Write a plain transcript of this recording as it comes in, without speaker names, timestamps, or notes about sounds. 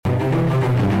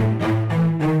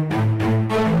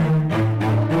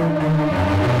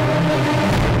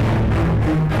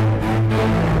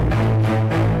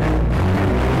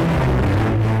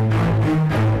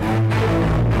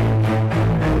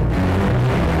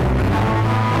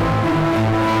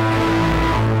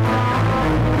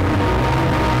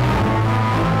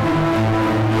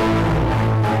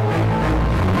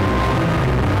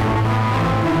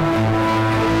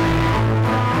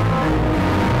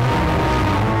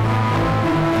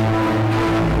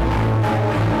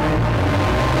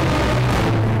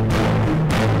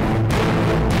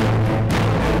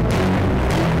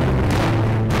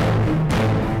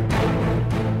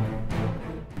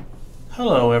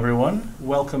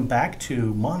welcome back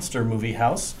to Monster Movie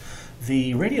House,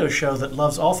 the radio show that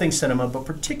loves all things cinema, but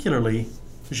particularly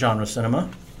genre cinema.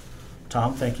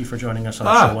 Tom, thank you for joining us on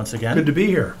the show once again. Good to be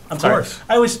here. I'm sorry.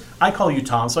 I call you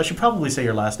Tom, so I should probably say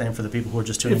your last name for the people who are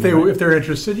just tuning in. If they're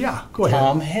interested, yeah, go ahead.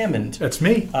 Tom Hammond. That's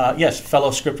me. Yes,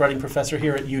 fellow scriptwriting professor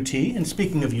here at UT. And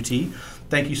speaking of UT,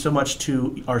 thank you so much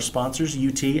to our sponsors,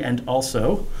 UT, and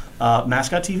also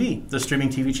Mascot TV, the streaming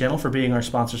TV channel, for being our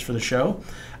sponsors for the show.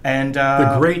 And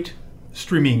the great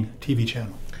streaming TV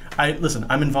channel. Listen,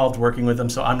 I'm involved working with them,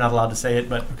 so I'm not allowed to say it,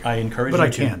 but I encourage you to. But I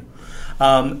can.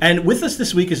 And with us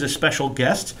this week is a special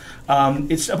guest.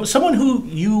 It's someone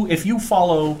who if you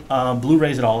follow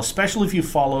Blu-rays at all, especially if you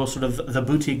follow sort of the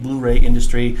boutique Blu-ray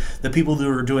industry, the people who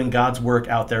are doing God's work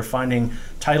out there, finding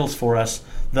titles for us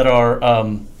that are, I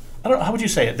don't know, how would you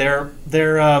say it? They're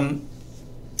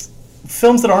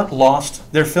films that aren't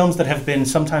lost. They're films that have been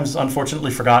sometimes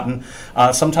unfortunately forgotten.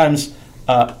 Sometimes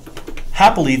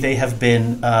happily they have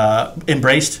been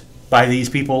embraced by these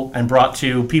people and brought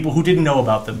to people who didn't know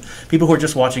about them. People who are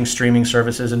just watching streaming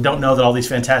services and don't know that all these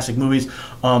fantastic movies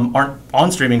aren't on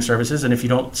streaming services, and if you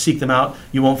don't seek them out,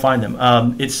 you won't find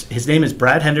them. His name is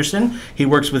Brad Henderson. He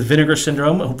works with Vinegar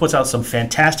Syndrome, who puts out some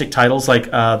fantastic titles like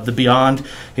The Beyond.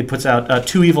 He puts out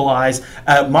Two Evil Eyes.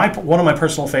 One of my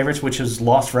personal favorites, which is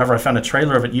lost forever, I found a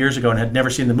trailer of it years ago and had never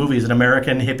seen the movie, is An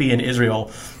American Hippie in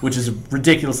Israel, which is a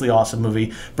ridiculously awesome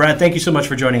movie. Brad, thank you so much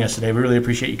for joining us today. We really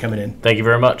appreciate you coming in. Thank you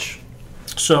very much.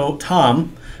 So,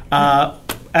 Tom,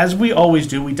 as we always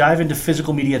do, we dive into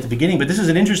physical media at the beginning, but this is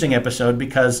an interesting episode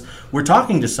because we're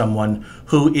talking to someone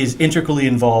who is integrally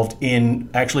involved in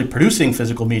actually producing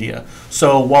physical media.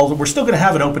 So while we're still going to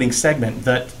have an opening segment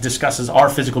that discusses our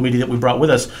physical media that we brought with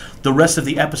us, the rest of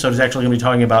the episode is actually going to be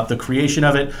talking about the creation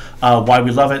of it, why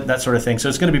we love it, that sort of thing. So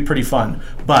it's going to be pretty fun.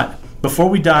 But before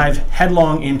we dive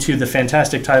headlong into the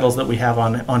fantastic titles that we have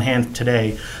on hand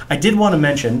today, I did want to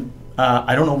mention,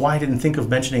 I don't know why I didn't think of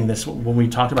mentioning this when we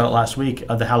talked about it last week,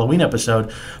 the Halloween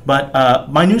episode, but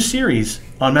my new series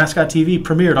on Mascot TV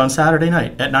premiered on Saturday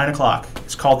night at 9 o'clock.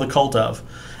 It's called The Cult Of.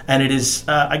 And it is,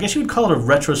 I guess you would call it a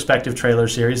retrospective trailer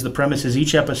series. The premise is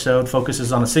each episode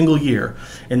focuses on a single year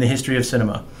in the history of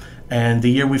cinema. And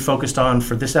the year we focused on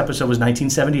for this episode was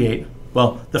 1978.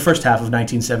 Well, the first half of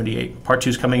 1978. Part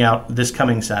 2 is coming out this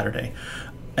coming Saturday.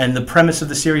 And the premise of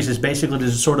the series is basically to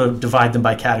sort of divide them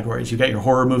by categories. You've got your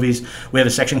horror movies. We have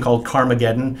a section called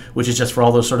Carmageddon, which is just for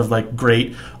all those sort of like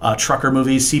great trucker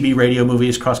movies, CB radio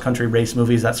movies, cross-country race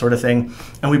movies, that sort of thing.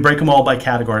 And we break them all by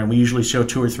category, and we usually show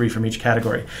 2 or 3 from each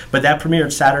category. But that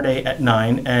premiered Saturday at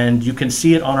 9, and you can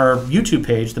see it on our YouTube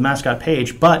page, the Mascot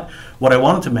page. But what I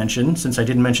wanted to mention, since I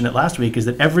didn't mention it last week, is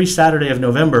that every Saturday of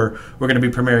November, we're going to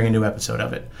be premiering a new episode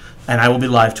of it. And I will be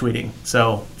live tweeting.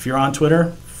 So if you're on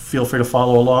Twitter, feel free to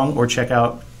follow along or check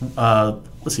out,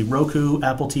 Roku,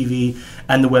 Apple TV,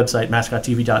 and the website,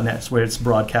 mascottv.net, where it's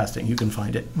broadcasting. You can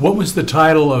find it. What was the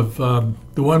title of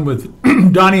the one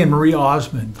with Donnie and Marie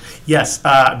Osmond? Yes,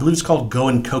 I believe it's called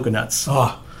Goin' Coconuts.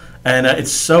 Oh. And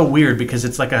it's so weird because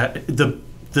it's like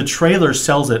the trailer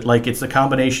sells it like it's a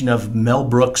combination of Mel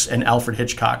Brooks and Alfred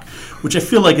Hitchcock, which I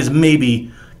feel like is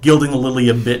maybe gilding the lily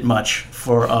a bit much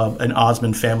for an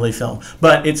Osmond family film.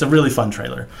 But it's a really fun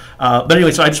trailer. But anyway,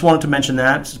 so I just wanted to mention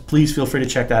that. So please feel free to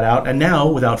check that out. And now,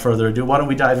 without further ado, why don't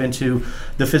we dive into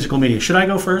the physical media? Should I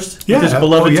go first? Yeah. With this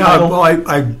beloved title? Well,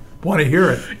 I want to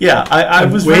hear it. Yeah, I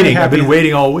was waiting. Very happy. I've been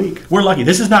waiting all week. We're lucky.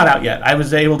 This is not out yet. I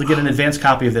was able to get an advance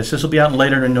copy of this. This will be out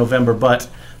later in November. But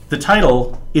the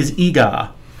title is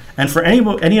EGA. And for any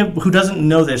who doesn't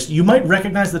know this, you might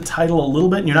recognize the title a little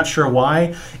bit, and you're not sure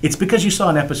why. It's because you saw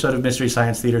an episode of Mystery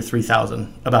Science Theater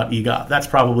 3000 about EGOT. That's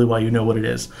probably why you know what it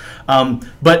is.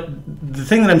 But the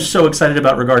thing that I'm so excited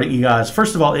about regarding EGOT is,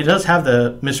 first of all, it does have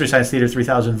the Mystery Science Theater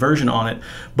 3000 version on it,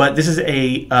 but this is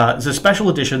it's a special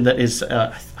edition that is,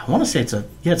 I want to say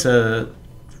it's a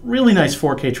really nice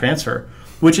 4K transfer,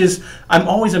 which is, I'm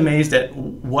always amazed at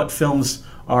what films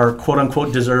are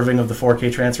quote-unquote deserving of the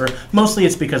 4K transfer. Mostly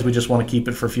it's because we just want to keep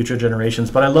it for future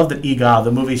generations. But I love that EGA,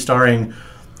 the movie starring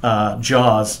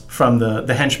Jaws from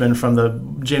the henchman from the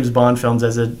James Bond films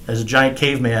as a giant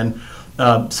caveman,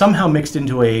 somehow mixed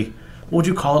into a, what would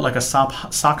you call it, like a sock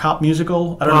hop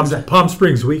musical? I don't know. Palm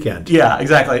Springs Weekend. Yeah,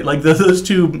 exactly. Like those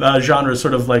two genres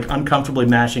sort of like uncomfortably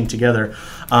mashing together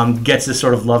gets this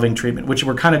sort of loving treatment, which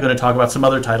we're kind of going to talk about some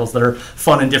other titles that are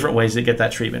fun in different ways that get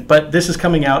that treatment. But this is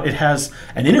coming out. It has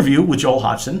an interview with Joel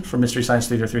Hodgson from Mystery Science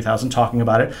Theater 3000 talking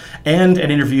about it, and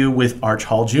an interview with Arch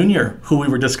Hall Jr., who we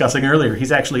were discussing earlier.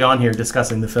 He's actually on here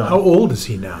discussing the film. How old is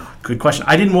he now? Good question.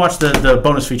 I didn't watch the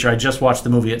bonus feature. I just watched the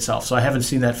movie itself, so I haven't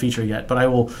seen that feature yet. But I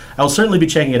will certainly be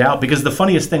checking it out, because the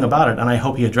funniest thing about it, and I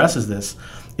hope he addresses this,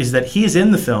 is that he is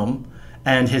in the film,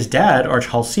 and his dad, Arch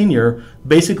Hall Sr.,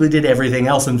 basically did everything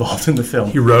else involved in the film.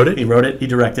 He wrote it? He wrote it, he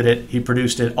directed it, he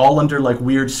produced it, all under like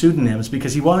weird pseudonyms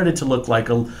because he wanted it to look like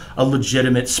a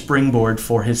legitimate springboard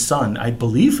for his son. I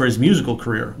believe for his musical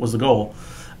career was the goal.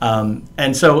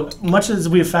 And so much as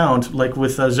we have found, like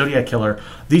with Zodiac Killer,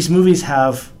 these movies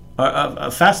have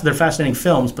they're fascinating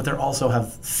films, but they also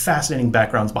have fascinating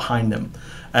backgrounds behind them.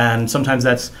 And sometimes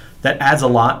that adds a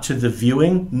lot to the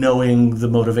viewing, knowing the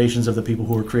motivations of the people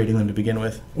who were creating them to begin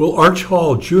with. Well, Arch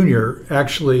Hall Jr.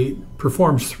 actually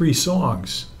performs 3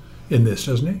 songs in this,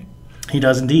 doesn't he? He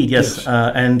does indeed, yes. Yes.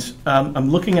 And I'm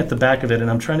looking at the back of it,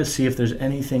 and I'm trying to see if there's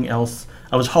anything else.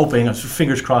 I was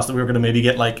fingers crossed, that we were going to maybe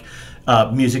get like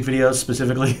music videos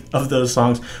specifically of those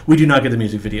songs. We do not get the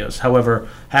music videos. However,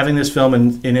 having this film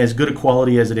in as good a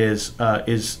quality as it is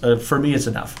for me, it's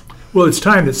enough. Well, it's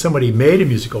time that somebody made a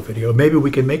musical video. Maybe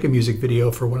we can make a music video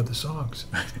for one of the songs.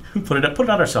 Put it out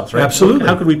ourselves, right? Absolutely.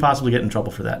 How could we possibly get in trouble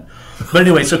for that? But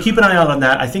anyway, so keep an eye out on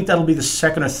that. I think that'll be the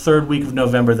 2nd or 3rd week of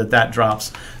November that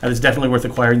drops, and it's definitely worth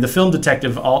acquiring. The Film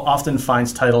Detective often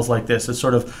finds titles like this that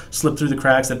sort of slip through the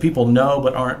cracks that people know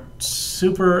but aren't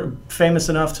super famous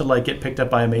enough to like get picked up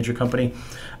by a major company.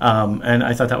 And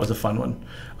I thought that was a fun one.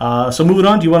 So moving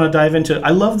on, do you want to dive into? I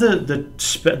love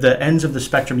the ends of the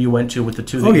spectrum you went to with the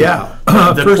two. Oh yeah,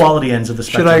 the First, quality ends of the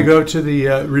spectrum. should I go to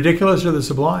the ridiculous or the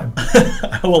sublime?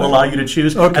 I will allow you to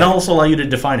choose, Okay. and I'll also allow you to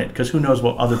define it because who knows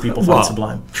what other people find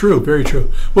sublime. True, very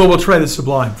true. Well, we'll try the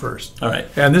sublime first. All right.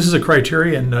 And this is a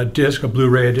Criterion disc, a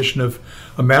Blu-ray edition of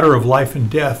A Matter of Life and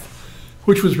Death,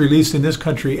 which was released in this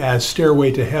country as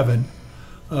Stairway to Heaven,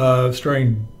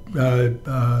 starring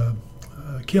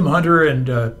Kim Hunter and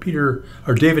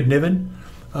David Niven,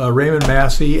 Raymond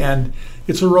Massey, and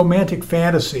it's a romantic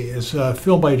fantasy. It's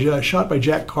shot by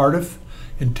Jack Cardiff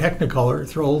in Technicolor.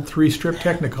 It's an old 3-strip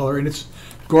Technicolor, and it's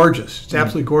gorgeous. It's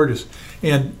absolutely gorgeous.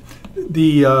 And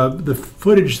the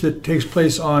footage that takes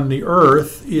place on the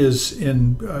Earth is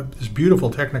in this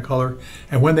beautiful Technicolor.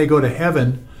 And when they go to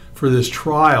heaven for this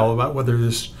trial about whether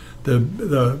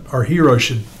our hero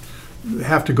should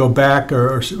have to go back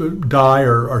or die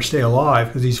or stay alive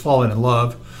because he's fallen in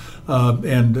love,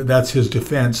 and that's his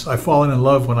defense. I've fallen in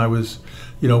love when I was,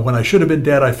 when I should have been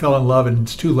dead. I fell in love and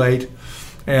it's too late.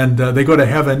 And they go to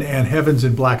heaven, and heaven's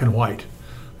in black and white,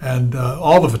 and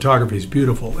all the photography is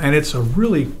beautiful, and it's a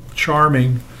really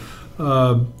charming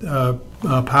Powell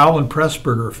and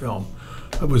Pressburger film.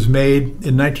 It was made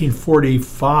in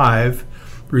 1945,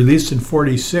 released in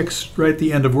 46, right at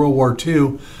the end of World War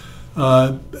II.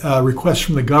 Request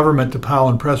from the government to Powell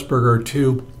and Pressburger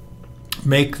to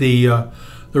make to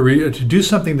do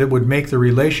something that would make the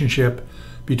relationship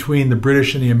between the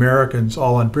British and the Americans,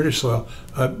 all on British soil,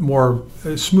 more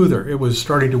smoother. It was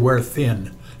starting to wear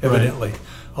thin, evidently. Right.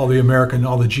 All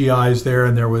the GIs there,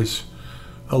 and there was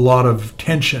a lot of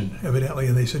tension, evidently.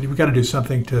 And they said, we've got to do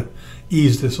something to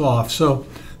ease this off. So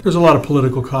there's a lot of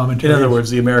political commentary. In other words,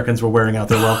 the Americans were wearing out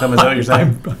their welcome. Is that what you're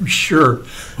saying? I'm sure.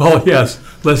 Well, yes.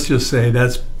 Let's just say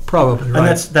that's probably right.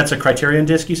 And that's a Criterion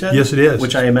disc, you said? Yes, it is.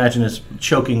 Which I imagine is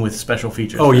choking with special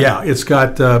features. Oh, yeah. It's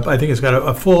got, I think it's got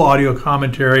a full audio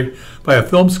commentary by a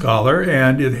film scholar,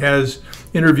 and it has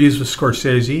interviews with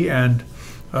Scorsese and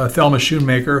Thelma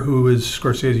Schoonmaker, who is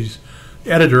Scorsese's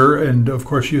editor, and of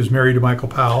course she was married to Michael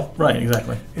Powell. Right,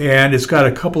 exactly. And it's got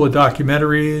a couple of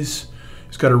documentaries.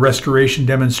 It's got a restoration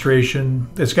demonstration.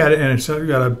 It's got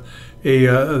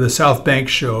the South Bank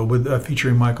show with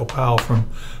featuring Michael Powell from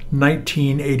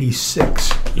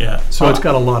 1986. Yeah. So it's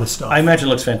got a lot of stuff. I imagine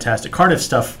it looks fantastic. Cardiff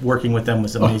stuff working with them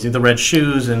was amazing. The red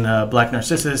shoes and Black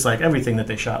Narcissus, like everything that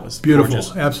they shot was beautiful.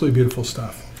 Gorgeous. Absolutely beautiful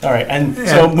stuff. All right, and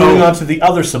so moving on to the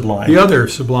other Sublime. The other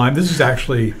Sublime. This is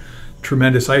actually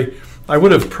tremendous. I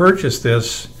would have purchased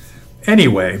this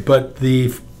anyway, but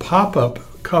the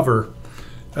pop-up cover,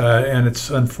 and it's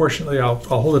unfortunately, I'll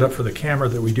hold it up for the camera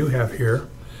that we do have here.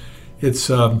 It's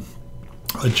a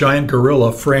giant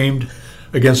gorilla framed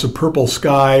against a purple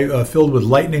sky filled with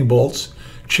lightning bolts,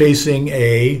 chasing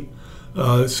a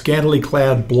scantily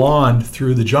clad blonde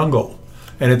through the jungle.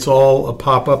 And it's all a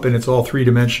pop-up, and it's all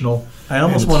three-dimensional. I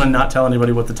almost want to not tell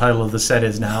anybody what the title of the set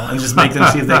is now and just make them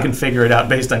see if they can figure it out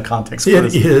based on context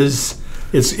clues.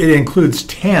 It includes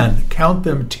 10, count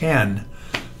them 10,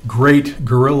 great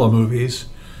gorilla movies.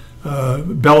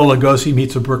 Bela Lugosi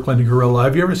meets a Brooklyn gorilla.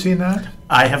 Have you ever seen that?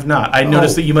 I have not. I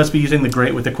noticed that you must be using the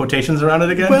great with the quotations around it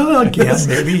again. Well, again,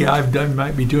 maybe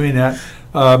might be doing that.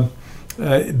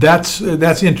 That's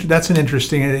an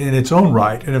interesting in its own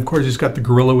right. And of course, it's got the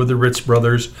gorilla with the Ritz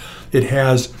brothers. It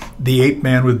has the Ape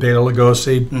Man with Bela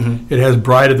Lugosi. Mm-hmm. It has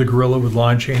Bride of the Gorilla with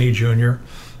Lon Chaney Jr.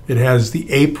 It has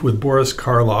the Ape with Boris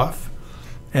Karloff.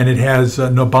 and it has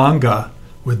Nobanga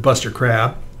with Buster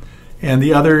Crabbe, and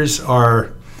the others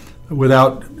are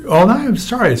without. Oh no, I'm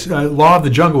sorry. It's Law of the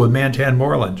Jungle with Mantan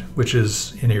Moreland, which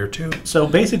is in here too. So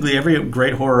basically, every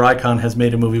great horror icon has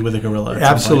made a movie with a gorilla. At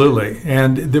Absolutely,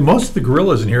 and most of the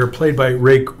gorillas in here are played by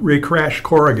Ray Crash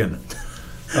Corrigan.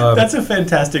 That's a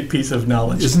fantastic piece of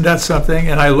knowledge. Isn't that something?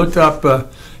 And I looked up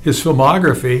his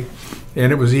filmography,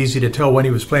 and it was easy to tell when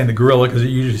he was playing the gorilla because it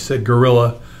usually said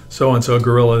gorilla so and so,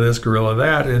 gorilla this, gorilla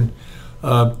that, and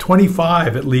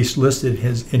 25 at least listed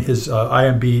in his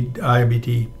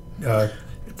IMDb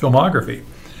filmography.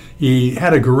 He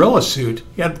had a gorilla suit.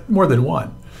 He had more than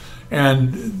one,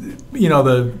 and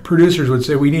the producers would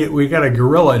say, we got a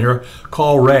gorilla in here.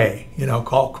 Call Ray.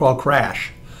 Call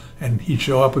Crash. And he'd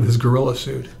show up with his gorilla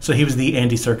suit. So he was the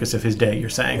Andy Serkis of his day,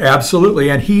 you're saying? Absolutely.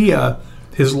 And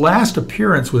his last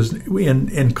appearance was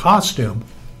in costume,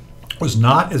 was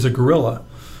not as a gorilla,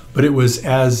 but it was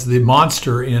as the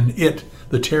monster in It,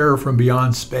 The Terror from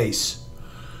Beyond Space,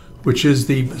 which is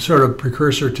the sort of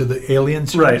precursor to the Alien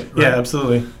series. Right. Yeah,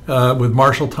 absolutely. With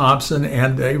Marshall Thompson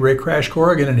and Ray Crash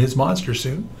Corrigan in his monster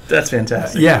suit. That's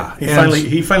fantastic. Yeah.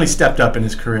 He finally stepped up in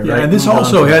his career, yeah, right? And this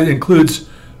also includes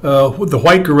the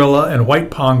white gorilla and white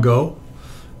pongo,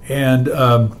 and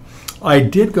I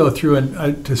did go through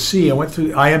and to see. I went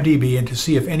through IMDb and to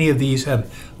see if any of these had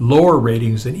lower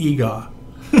ratings than EGOT,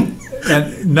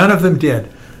 and none of them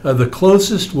did. The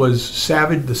closest was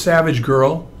the Savage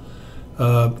Girl.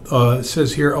 It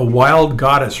says here, a wild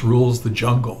goddess rules the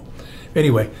jungle.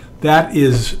 Anyway, that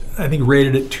is, I think,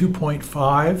 rated at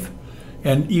 2.5.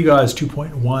 And EGOT is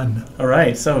 2.1. All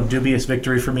right, so dubious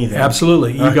victory for me then.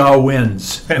 Absolutely, EGOT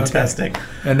wins. Fantastic. Okay.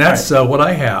 And that's what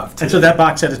I have today. And so that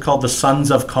box set is called The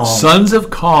Sons of Kong. Sons of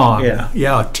Kong.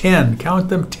 Yeah. 10. Count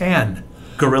them 10.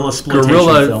 Gorilla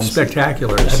films.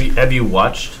 Spectaculars. Have you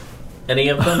watched any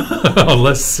of them?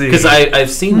 Let's see. Because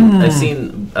I've seen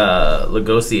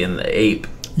Lugosi and the Ape.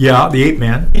 Yeah, the Ape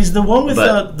Man. Is the one with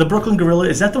the Brooklyn Gorilla,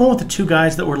 is that the one with the two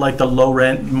guys that were like the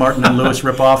low-rent Martin and Lewis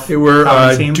ripoff? They were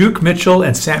Duke Mitchell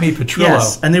and Sammy Petrillo.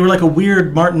 Yes, and they were like a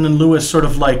weird Martin and Lewis sort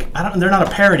of like, they're not a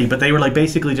parody, but they were like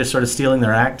basically just sort of stealing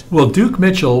their act. Well, Duke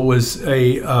Mitchell was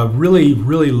a really,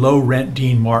 really low-rent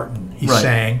Dean Martin. He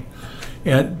sang.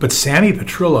 But Sammy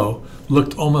Petrillo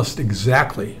looked almost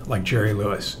exactly like Jerry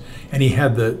Lewis. And he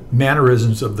had the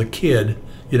mannerisms of the kid,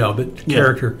 the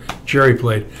character Jerry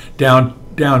played, down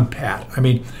pat. I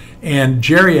mean, and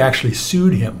Jerry actually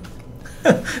sued him,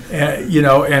 which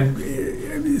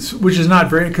is not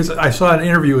very, because I saw an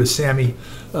interview with Sammy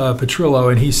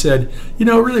Petrillo, and he said, it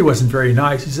really wasn't very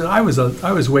nice. He said, I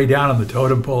was way down on the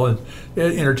totem pole in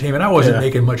entertainment. I wasn't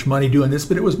making much money doing this,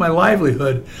 but it was my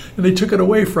livelihood, and they took it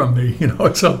away from me.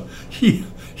 So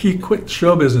he quit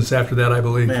show business after that, I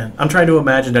believe. Man, I'm trying to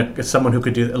imagine someone who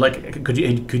could do that. Like, could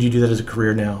you do that as a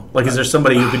career now? Like, is there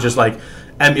somebody who could just like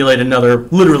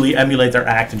literally emulate their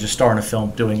act and just star in a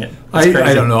film doing it? I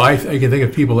don't know. I can think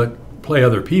of people that play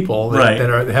other people that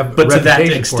have but a to that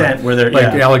reputation extent for it. where they're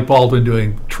like Alec Baldwin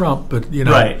doing Trump, but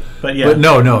right. But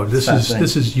no, this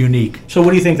is unique. So what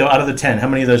do you think though? Out of the 10, how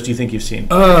many of those do you think you've seen?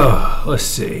 Let's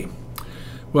see.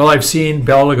 Well, I've seen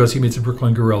Bela Lugosi Meets a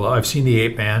Brooklyn Gorilla. I've seen The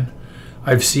Ape Man.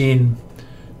 I've seen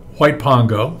White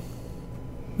Pongo.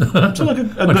 So like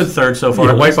a good third so far.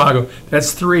 Yeah, White Pongo.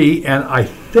 That's 3, and I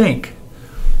think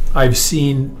I've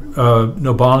seen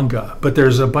Nobanga, but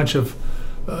there's a bunch of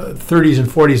 30s and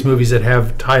 40s movies that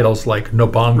have titles like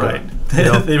Nobanga. Right.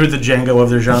 They were the Django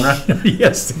of their genre.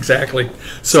 Yes, exactly.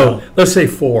 So let's say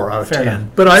 4 out of 10. Enough.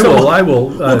 But I will.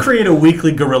 We'll create a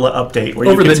weekly gorilla update where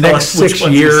over you can the tell next us which 6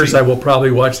 ones you've years. seen. I will probably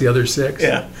watch the other 6.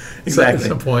 Yeah. Exactly. At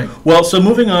some point. Well, so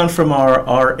moving on from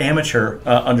our amateur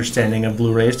understanding of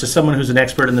Blu-rays to someone who's an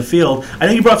expert in the field, I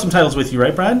know you brought some titles with you,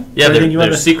 right, Brad? Yeah,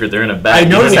 they're secret. They're in a bag. I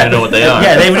noticed that. You don't even know what they are.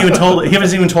 Yeah, they haven't even told. He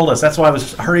hasn't even told us. That's why I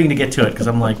was hurrying to get to it because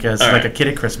I'm like, it's like a kid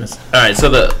at Christmas. All right. So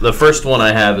the first one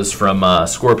I have is from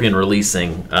Scorpion Releasing.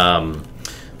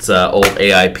 It's old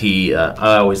AIP.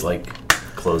 I always like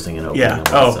closing and opening. Yeah.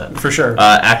 Them. For sure.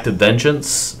 Act of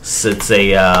Vengeance. It's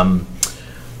a.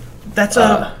 That's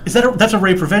a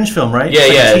rape revenge film, right?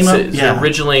 Yeah, it's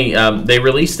originally they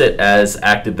released it as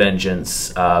Act of Vengeance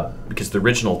because the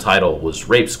original title was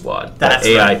Rape Squad. That's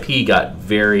AIP got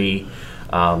very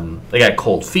they got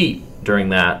cold feet during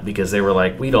that because they were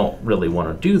like, we don't really want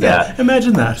to do that. Yeah,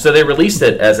 imagine that. So they released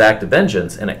it as Act of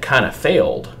Vengeance, and it kind of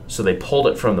failed. So they pulled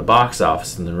it from the box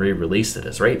office and then re-released it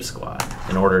as Rape Squad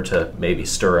in order to maybe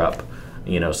stir up,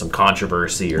 some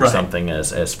controversy or something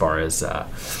as far as.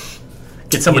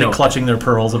 Get somebody clutching their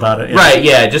pearls about it. Yeah. Right,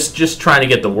 yeah, just trying to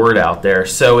get the word out there.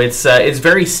 So it's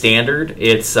very standard.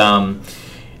 It's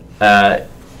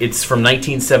It's from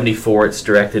 1974. It's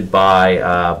directed by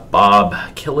Bob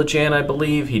Killigan, I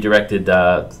believe. He directed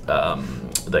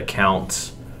the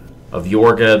Count of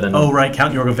Yorga. Then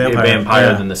Count Yorga Vampire.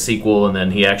 Yeah. Then the sequel, and then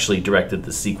he actually directed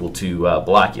the sequel to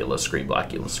Blackula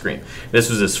Scream. This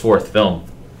was his fourth film.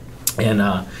 And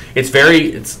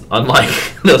it's unlike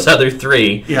those other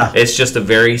three. Yeah. It's just a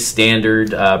very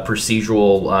standard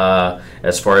procedural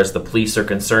as far as the police are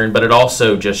concerned, but it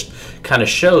also just kind of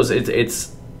shows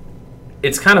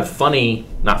it's kind of funny,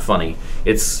 not funny.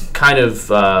 It's kind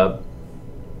of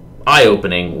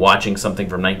eye-opening watching something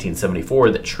from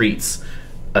 1974 that treats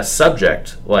a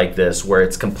subject like this where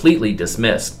it's completely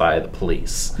dismissed by the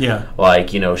police. Yeah. Like,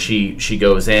 she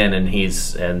goes in and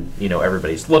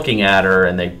everybody's looking at her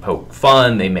and they poke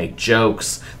fun, they make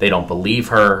jokes, they don't believe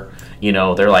her.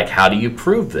 They're like, how do you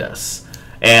prove this?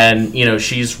 And,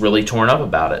 she's really torn up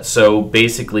about it. So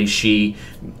basically she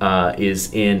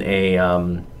is in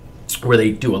a, where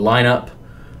they do a lineup.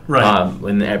 Right.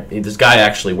 And this guy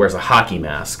actually wears a hockey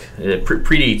mask. It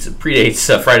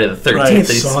predates Friday the 13th. Right, I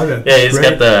saw that. Yeah, he's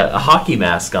got a hockey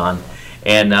mask on.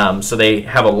 And so they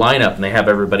have a lineup, and they have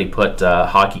everybody put the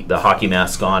hockey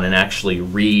mask on and actually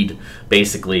read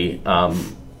basically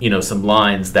some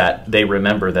lines that they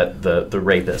remember that the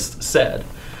rapist said.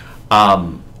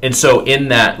 And so in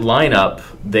that lineup,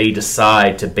 they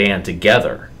decide to band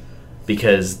together.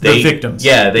 Because the victims.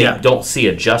 They don't see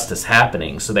a justice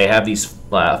happening. So they have these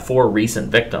 4 recent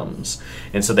victims.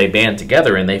 And so they band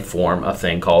together and they form a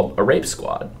thing called a rape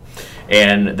squad.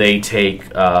 And they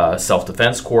take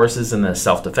self-defense courses, and the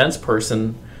self-defense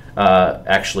person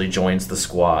actually joins the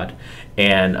squad.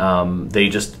 And they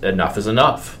just, enough is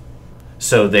enough.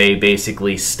 So they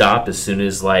basically stop as soon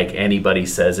as anybody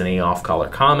says any off-color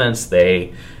comments.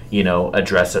 They,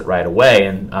 address it right away.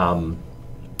 And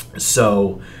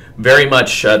so... very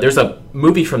much, there's a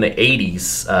movie from the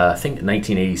 80s, I think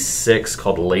 1986,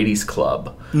 called Ladies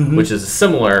Club, which is a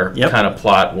similar kind of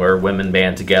plot where women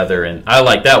band together. And I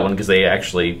like that one because they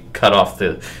actually cut off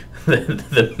the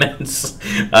men's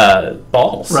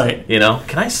balls. Right.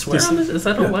 Can I swear on this? Is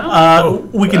that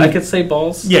allowed? We can. I could say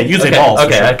balls? Yeah, you say balls.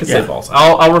 Okay, sure. I could say balls.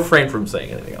 I'll refrain from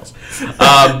saying anything else.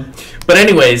 But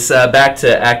anyways, back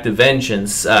to Act of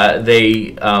Vengeance.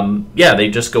 They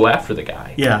just go after the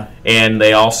guy. Yeah. And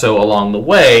they also, along the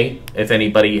way, if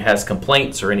anybody has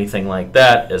complaints or anything like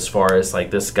that, as far as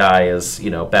this guy is,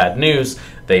 bad news,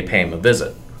 they pay him a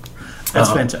visit. That's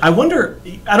fantastic. I wonder,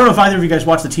 I don't know if either of you guys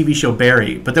watched the TV show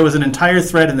Barry, but there was an entire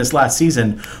thread in this last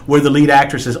season where the lead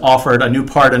actress is offered a new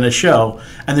part in a show,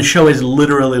 and the show is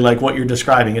literally like what you're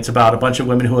describing. It's about a bunch of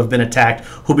women who have been attacked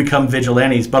who become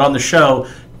vigilantes, but on the show,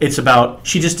 it's about,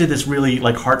 she just did this really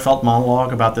heartfelt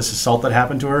monologue about this assault that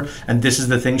happened to her, and this is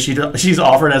the thing she's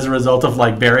offered as a result of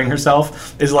burying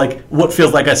herself, is what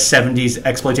feels like a 70s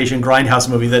exploitation grindhouse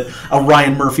movie that a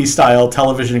Ryan Murphy style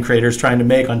television creator is trying to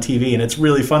make on TV, and it's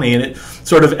really funny, and it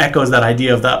sort of echoes that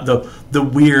idea of the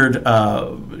weird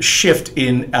shift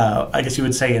in, I guess you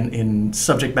would say, in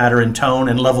subject matter and tone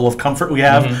and level of comfort we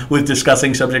have with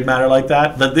discussing subject matter like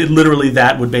that. Literally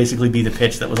that would basically be the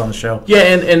pitch that was on the show. Yeah,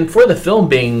 and for the film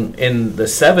being in the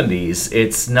 70s,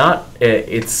 it's not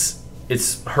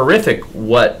it's horrific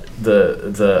what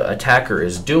the attacker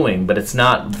is doing, but it's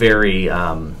not very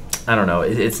I don't know,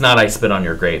 it's not I spit on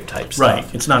your grave type stuff.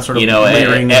 Right. It's not sort of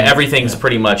layering. Everything's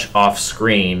pretty much off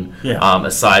screen,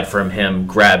 aside from him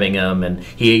grabbing him, and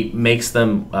he makes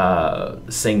them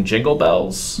sing Jingle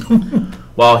Bells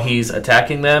while he's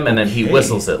attacking them, and then he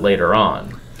whistles it later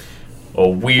on. A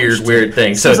weird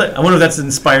thing. So I wonder if that's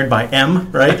inspired by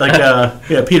M, right?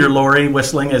 Peter Lorre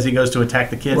whistling as he goes to attack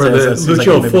the kids. Or the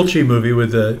Lucio Fulci movie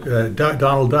with the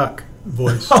Donald Duck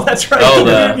voice. Oh, that's right.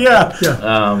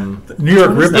 Oh, New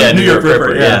York Ripper. Yeah, New York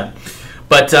Ripper. Yeah.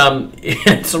 But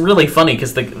it's really funny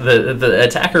because the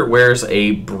attacker wears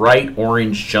a bright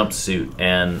orange jumpsuit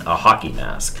and a hockey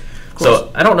mask.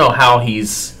 So I don't know how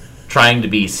he's trying to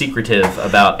be secretive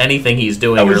about anything he's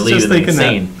doing or leaving the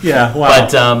scene. Yeah, wow.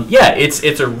 But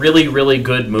it's a really, really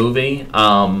good movie,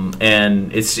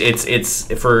 and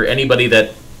it's for anybody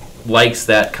that likes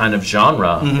that kind of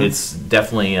genre. It's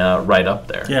definitely right up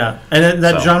there. Yeah, and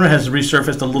that genre has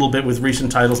resurfaced a little bit with recent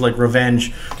titles like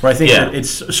Revenge, where I think that it's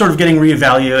sort of getting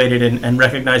reevaluated and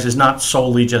recognized as not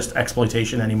solely just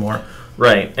exploitation anymore.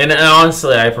 Right, and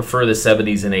honestly, I prefer the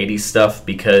 70s and 80s stuff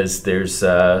because there's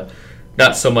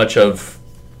not so much of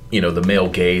the male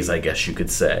gaze, I guess you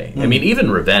could say. I mean, even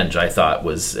Revenge, I thought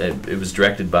was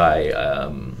directed by a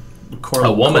woman,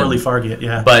 Coralie Fargeat,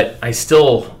 yeah. But I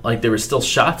still there were still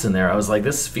shots in there. I was like,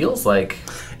 this feels like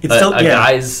a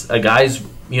guy's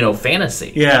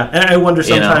fantasy. Yeah, and I wonder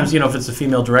sometimes, if it's a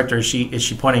female director, is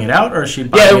she pointing it out, or is she?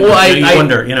 Yeah, well, I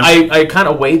wonder. I kind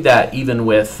of weighed that even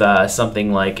with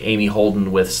something like Amy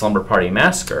Holden with Slumber Party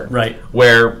Massacre, right?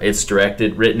 Where it's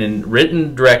written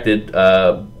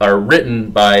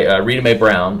by Rita Mae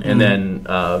Brown, and then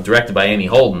directed by Amy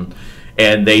Holden.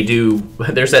 And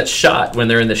there's that shot when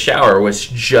they're in the shower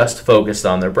which just focused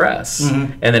on their breasts.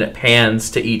 And then it pans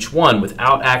to each one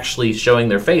without actually showing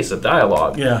their face of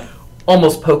dialogue. Yeah.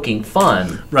 Almost poking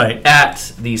fun right.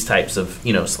 at these types of,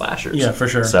 slashers. Yeah, for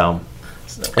sure. So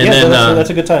that's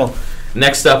a good title.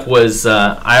 Next up was,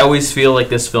 I always feel like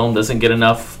this film doesn't get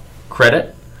enough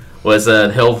credit, was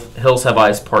Hills Have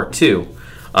Eyes Part 2.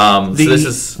 So this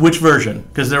is... Which version?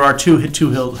 Because there are two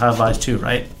Hills Have Eyes 2,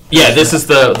 right? Yeah, this is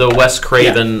the Wes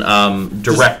Craven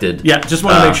directed. Just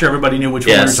want to make sure everybody knew which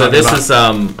one we were talking about. So this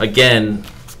is, again,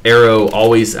 Arrow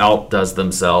always outdoes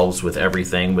themselves with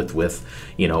everything, with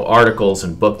articles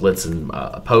and booklets and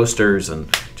posters,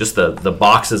 and just the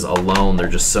boxes alone, they're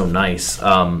just so nice.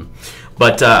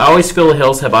 But I always feel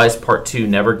Hills Have Eyes Part 2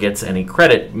 never gets any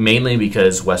credit, mainly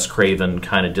because Wes Craven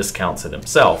kind of discounts it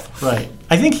himself. Right.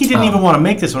 I think he didn't even want to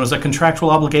make this one. Was it a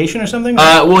contractual obligation or something?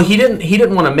 Well, he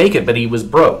didn't want to make it, but he was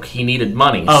broke. He needed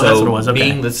money. Oh, so that's what it was. Okay.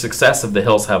 Being the success of The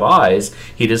Hills Have Eyes,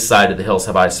 he decided The Hills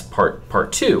Have Eyes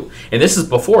Part 2. And this is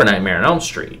before Nightmare on Elm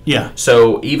Street. Yeah.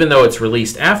 So even though it's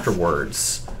released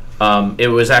afterwards, it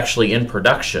was actually in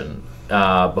production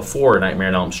before Nightmare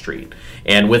on Elm Street.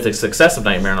 And with the success of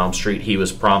Nightmare on Elm Street, he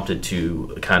was prompted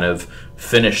to kind of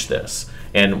finish this.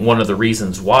 And one of the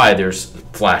reasons why there's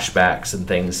flashbacks and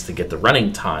things to get the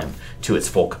running time to its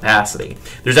full capacity.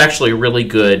 There's actually a really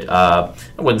good, I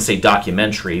wouldn't say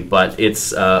documentary, but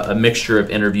it's a mixture of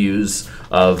interviews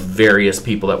of various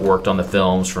people that worked on the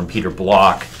films, from Peter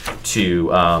Block to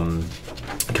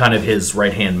kind of his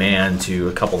right-hand man to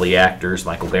a couple of the actors,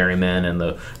 Michael Berryman and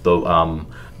the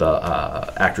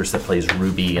actress that plays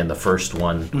Ruby in the first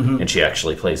one, and she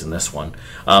actually plays in this one.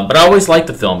 But I always like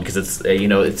the film because it's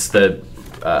it's the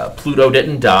Pluto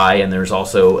didn't die, and there's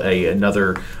also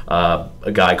another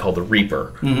a guy called the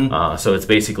Reaper. So it's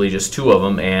basically just two of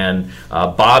them, and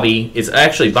Bobby's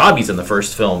in the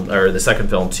first film or the second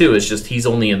film too. It's just he's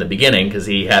only in the beginning because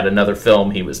he had another film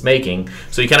he was making.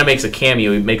 So he kind of makes a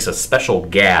cameo. He makes a special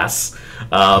gas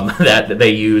that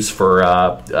they use for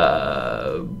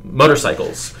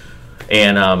motorcycles,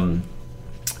 and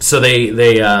so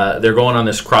they're going on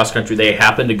this cross country. They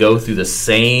happen to go through the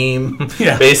same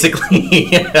basically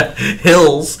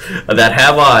hills that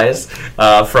have eyes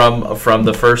from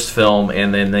the first film,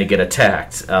 and then they get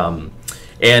attacked.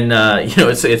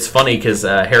 It's funny because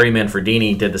Harry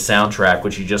Manfredini did the soundtrack,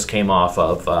 which he just came off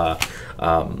of.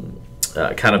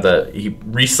 He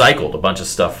recycled a bunch of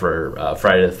stuff for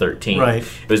Friday the 13th. Right.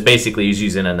 It was basically he's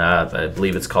using I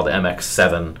believe it's called the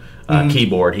MX7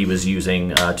 keyboard he was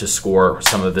using to score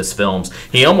some of his films.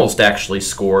 He almost actually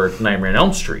scored Nightmare on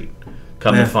Elm Street.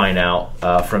 Come to find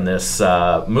out from this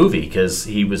movie, because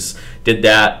he did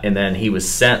that, and then he was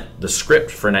sent the script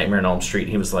for Nightmare on Elm Street.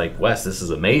 And he was like, "Wes, this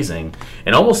is amazing,"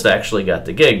 and almost actually got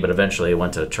the gig, but eventually it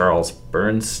went to Charles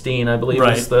Bernstein, I believe,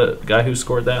 is the guy who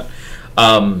scored that.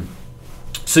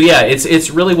 So yeah, it's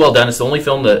really well done. It's the only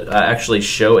film that actually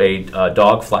show a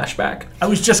dog flashback. I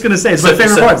was just going to say, it's my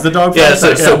favorite part, it's the dog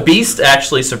flashback. So Beast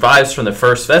actually survives from the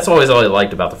first. That's always all I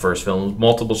liked about the first film.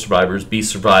 Multiple survivors.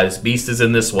 Beast survives. Beast is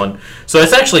in this one. So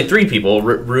it's actually three people,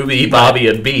 Ruby, Bobby,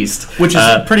 and Beast. Which is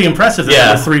pretty impressive that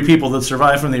there are three people that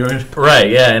survive from the original. Right,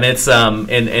 yeah, and it's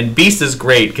and Beast is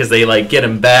great because they get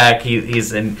him back.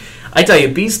 He's in. I tell you,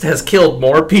 Beast has killed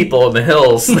more people in the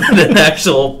hills than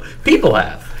actual people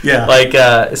have.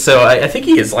 Yeah. So I think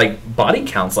he is body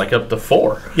counts up to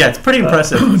 4. Yeah, it's pretty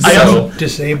impressive. I also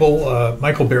disable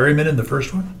Michael Berryman in the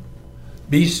first one.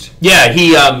 Beast. Yeah,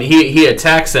 he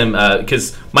attacks him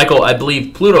because Michael, I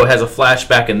believe Pluto has a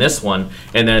flashback in this one,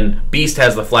 and then Beast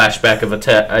has the flashback of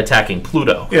attacking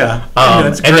Pluto. Yeah,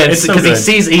 and then because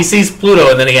he sees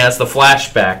Pluto, and then he has the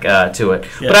flashback to it.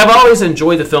 Yeah. But I've always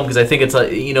enjoyed the film because I think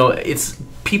it's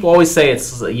people always say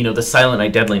it's the Silent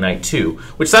Night Deadly Night 2,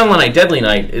 which Silent Night Deadly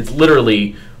Night, it's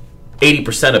literally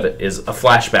 80% of it is a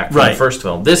flashback from the first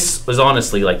film. This was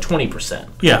honestly 20%.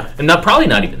 Yeah. And probably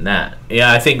not even that.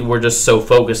 Yeah, I think we're just so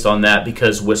focused on that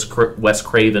because Wes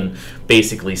Craven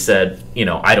basically said,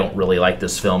 I don't really like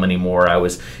this film anymore. I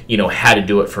was, had to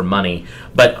do it for money.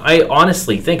 But I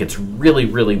honestly think it's really,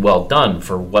 really well done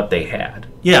for what they had.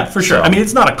 Yeah, for sure. I mean,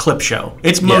 it's not a clip show.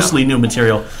 It's mostly new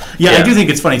material. Yeah, I do think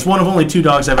it's funny. It's one of only 2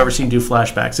 dogs I've ever seen do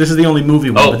flashbacks. This is the only movie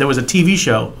one, but there was a TV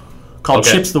show called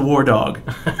Okay. Chips the War Dog,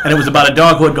 and it was about a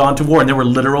dog who had gone to war, and there were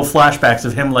literal flashbacks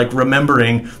of him like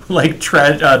remembering like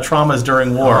traumas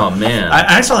during war. Oh, man.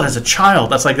 I saw it as a child.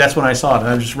 That's when I saw it, and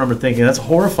I just remember thinking that's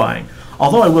horrifying.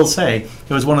 Although I will say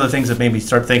it was one of the things that made me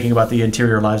start thinking about the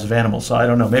interior lives of animals. So I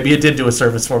don't know. Maybe it did do a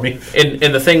service for me. And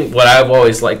the thing, what I've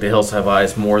always liked the Hills Have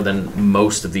Eyes more than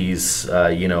most of these,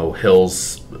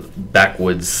 hills,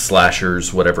 backwoods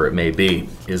slashers, whatever it may be,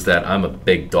 is that I'm a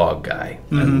big dog guy.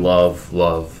 I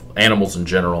love animals in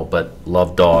general, but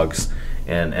love dogs.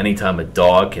 And anytime a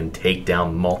dog can take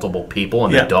down multiple people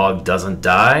and the dog doesn't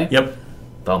die, Yep.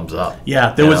 thumbs up.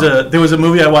 Yeah, there was a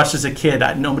movie I watched as a kid.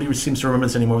 Nobody seems to remember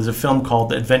this anymore. It was a film called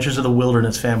The Adventures of the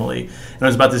Wilderness Family, and it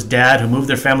was about this dad who moved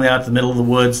their family out to the middle of the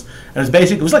woods. And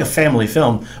it was like a family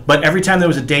film. But every time there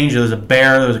was a danger, there was a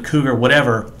bear, there was a cougar,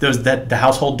 whatever, there was the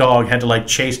household dog had to like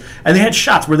chase. And they had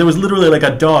shots where there was literally like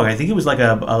a dog. I think it was like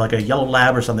a yellow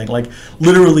lab or something, like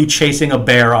literally chasing a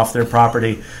bear off their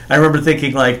property. And I remember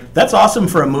thinking like that's awesome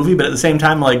for a movie, but at the same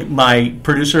time, like my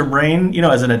producer brain,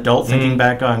 as an adult, thinking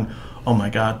back on, oh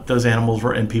my God, those animals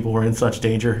and people were in such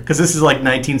danger. Because this is like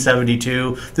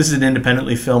 1972. This is an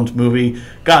independently filmed movie.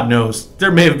 God knows, there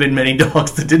may have been many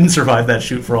dogs that didn't survive that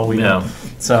shoot for all we know.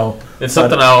 So it's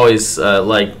something I always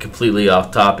like, completely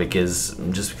off topic, is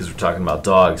just because we're talking about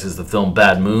dogs, is the film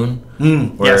Bad Moon,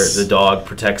 where the dog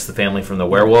protects the family from the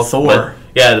werewolf. Thor.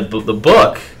 But, the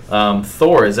book,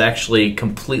 Thor, is actually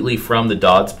completely from the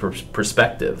dog's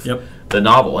perspective. Yep. The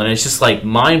novel, and it's just like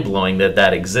mind-blowing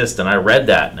that exists. And I read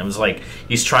that, and it was like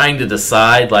he's trying to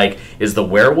decide, like, is the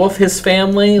werewolf his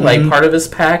family, like part of his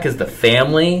pack? Is the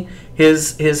family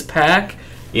his pack?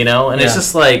 And it's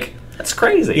just like, that's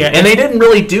crazy. Yeah, and they didn't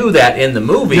really do that in the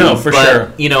movie. No, for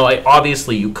sure.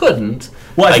 Obviously you couldn't.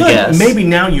 Well, I guess like maybe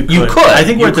now you could. You could. I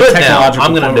think we're at the technological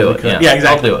I'm going to do it. Yeah,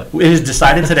 exactly. I'll do it. It is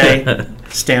decided today,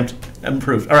 stamped,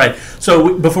 approved. All right.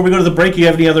 So before we go to the break, you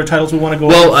have any other titles we want to go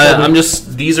over? Well,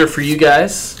 these are for you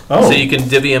guys, so you can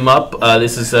divvy them up.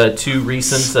 This is two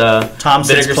recent Tom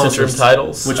Vinegar Syndrome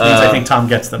titles, which means I think Tom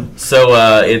gets them.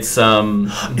 So it's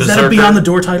Berserker, is that a Beyond the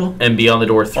Door title? And Beyond the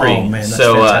Door 3. Oh man, that's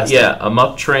fantastic.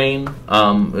 Amok Train,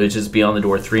 which is Beyond the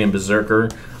Door 3, and Berserker.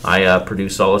 I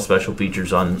produce all the special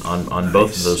features on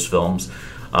both of those films,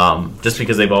 just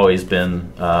because they've always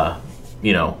been kind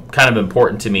of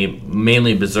important to me.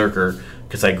 Mainly Berserker,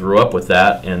 because I grew up with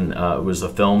that, and it was a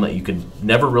film that you could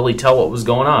never really tell what was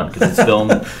going on, because it's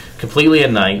filmed completely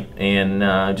at night,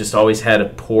 and just always had a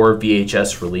poor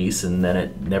VHS release, and then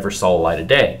it never saw the light of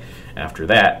day after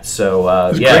that.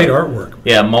 So great artwork.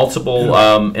 Yeah, multiple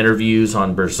interviews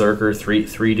on Berserker,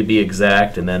 three to be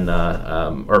exact, and then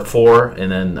or 4,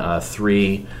 and then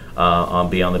 3 on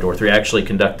Beyond the Door 3. I actually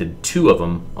conducted 2 of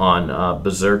them on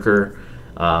Berserker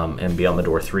and Beyond the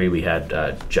Door 3. We had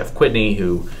Jeff Quitney,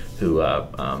 who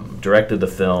directed the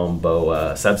film,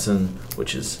 Bo Sebson,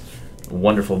 which is a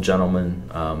wonderful gentleman.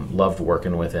 Loved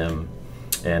working with him,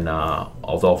 and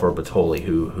Adolfo Bertoli,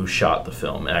 who shot the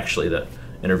film. Actually, the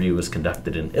interview was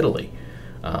conducted in Italy.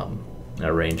 I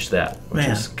arranged that, which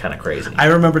is kind of crazy. I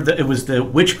remember that it was the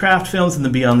Witchcraft films and the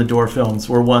Beyond the Door films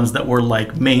were ones that were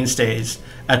like mainstays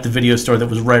at the video store that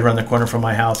was right around the corner from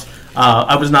my house.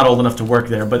 I was not old enough to work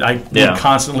there, but I would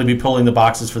constantly be pulling the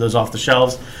boxes for those off the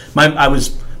shelves.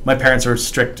 My parents were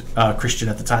strict Christian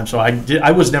at the time, so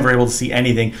I was never able to see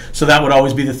anything. So that would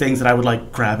always be the things that I would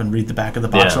like grab and read the back of the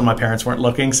box when my parents weren't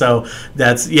looking. So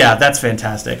that's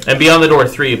fantastic. And Beyond the Door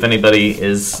 3, if anybody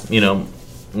is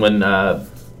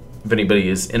if anybody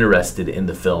is interested in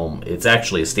the film, it's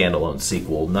actually a standalone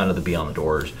sequel. None of the Beyond the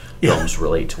Doors films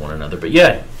relate to one another. But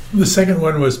the second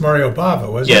one was Mario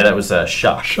Bava, wasn't it? Yeah, that was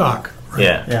Shock. Shock. Right.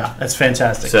 Yeah, that's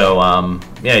fantastic. So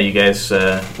you guys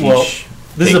each.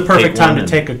 This is a perfect time to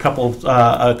take a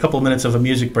couple minutes of a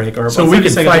music break, or so we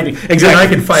can fight. Exactly, I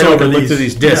can fight over look through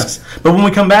these discs. Yeah. But when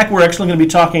we come back, we're actually going to be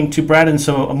talking to Brad in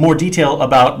some more detail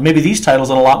about maybe these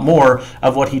titles and a lot more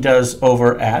of what he does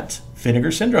over at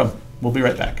Vinegar Syndrome. We'll be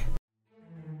right back.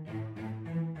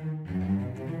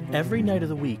 Every night of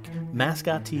the week,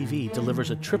 Mascot TV delivers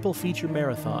a triple feature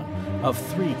marathon of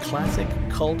 3 classic,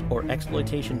 cult, or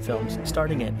exploitation films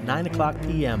starting at 9:00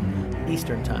 p.m.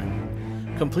 Eastern Time.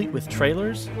 Complete with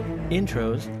trailers,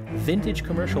 intros, vintage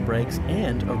commercial breaks,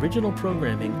 and original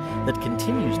programming that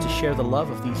continues to share the love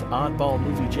of these oddball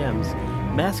movie gems,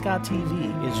 Mascot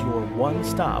TV is your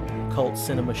one-stop cult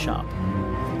cinema shop.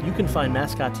 You can find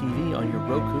Mascot TV on your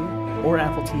Roku or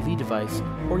Apple TV device,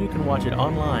 or you can watch it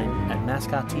online at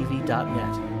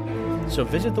mascottv.net. So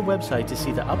visit the website to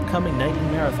see the upcoming nightly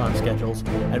marathon schedules,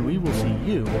 and we will see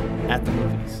you at the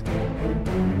movies.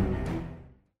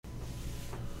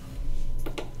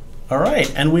 All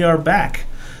right, and we are back.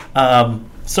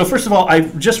 So first of all, I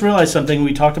just realized something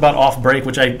we talked about off break,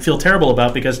 which I feel terrible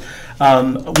about because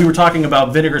we were talking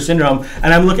about Vinegar Syndrome,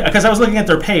 and I'm looking because I was looking at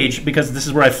their page because this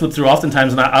is where I flip through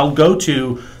oftentimes, and I'll go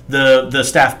to the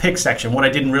staff pick section. What I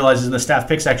didn't realize is in the staff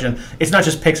pick section, it's not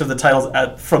just picks of the titles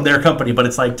from their company, but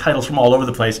it's like titles from all over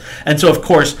the place. And so, of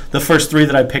course, the first 3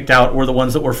 that I picked out were the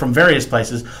ones that were from various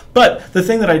places. But the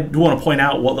thing that I do want to point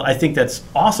out, well, I think that's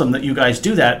awesome that you guys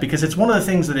do that because it's one of the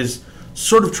things that is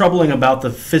sort of troubling about the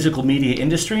physical media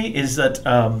industry is that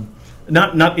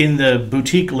not in the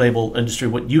boutique label industry,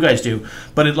 what you guys do,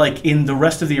 but in the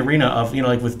rest of the arena of,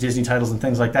 like with Disney titles and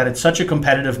things like that, it's such a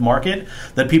competitive market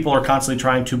that people are constantly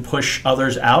trying to push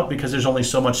others out because there's only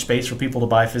so much space for people to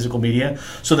buy physical media.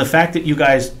 So the fact that you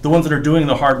guys, the ones that are doing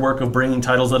the hard work of bringing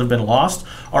titles that have been lost,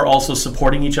 are also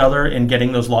supporting each other and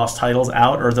getting those lost titles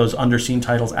out or those underseen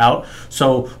titles out.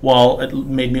 So while it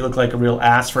made me look like a real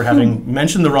ass for having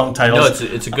mentioned the wrong titles, no,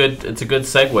 it's a good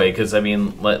segue because I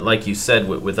mean, like you said,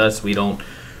 with us, we don't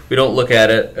look at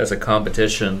it as a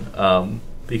competition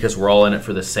because we're all in it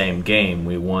for the same game.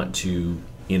 We want to,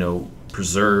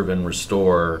 preserve and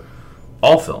restore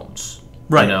all films,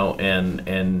 right?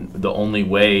 And the only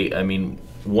way, I mean,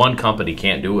 one company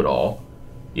can't do it all,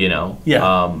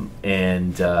 Yeah.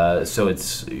 So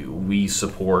we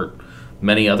support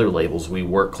many other labels. We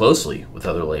work closely with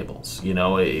other labels.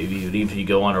 If you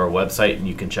go on our website and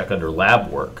you can check under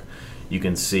lab work, you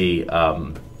can see.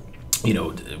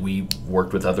 We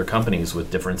worked with other companies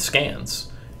with different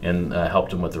scans and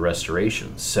helped them with the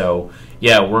restorations. So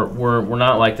yeah, we're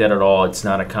not like that at all. It's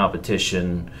not a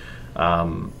competition.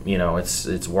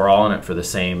 It's we're all in it for the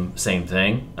same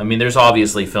thing. I mean, there's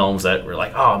obviously films that we're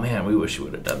like, oh man, we wish we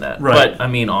would have done that. Right. But I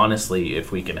mean, honestly,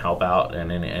 if we can help out in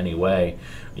any way,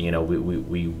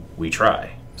 we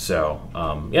try. So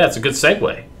it's a good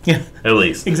segue. Yeah. At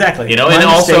least exactly. And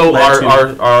also our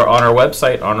on our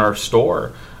website, on our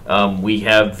store. We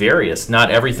have various,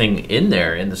 not everything in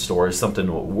there in the store is something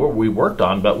we worked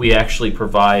on, but we actually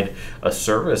provide a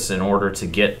service in order to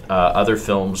get other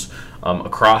films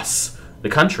across the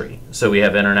country. So we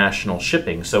have international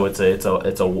shipping. So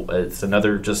it's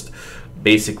another just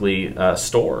basically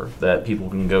store that people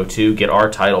can go to, get our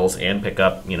titles and pick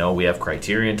up. We have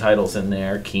Criterion titles in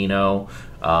there, Kino,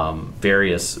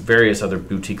 various other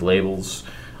boutique labels.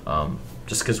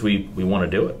 Just because we want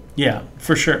to do it. Yeah,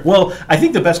 for sure. Well, I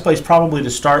think the best place probably to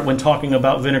start when talking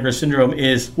about Vinegar Syndrome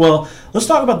is, well, let's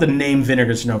talk about the name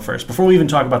Vinegar Syndrome first, before we even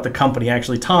talk about the company.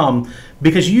 Actually, Tom,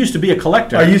 because you used to be a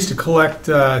collector. I used to collect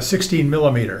 16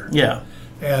 millimeter. Yeah.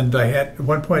 And I had, at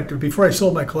one point, before I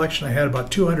sold my collection, I had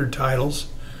about 200 titles,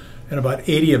 and about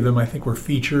 80 of them, I think, were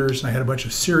features. And I had a bunch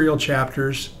of serial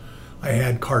chapters. I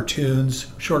had cartoons,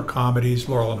 short comedies,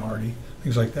 Laurel and Hardy,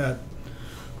 things like that.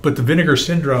 But the Vinegar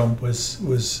Syndrome was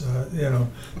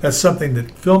that's something that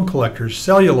film collectors,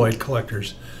 celluloid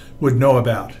collectors, would know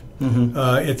about. Mm-hmm.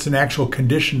 It's an actual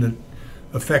condition that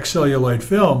affects celluloid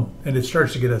film, and it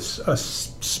starts to get a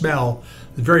smell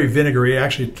very vinegary.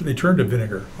 Actually, they turn to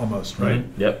vinegar almost, right?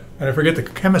 Mm-hmm. Yep. And I forget the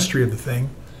chemistry of the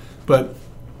thing, but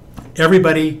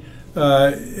everybody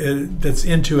that's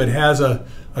into it has a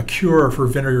cure for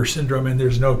Vinegar Syndrome, and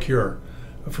there's no cure.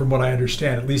 From what I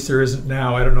understand, at least there isn't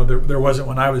now. I don't know. There wasn't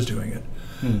when I was doing it.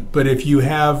 But if you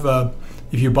have,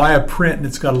 if you buy a print and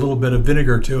it's got a little bit of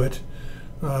vinegar to it,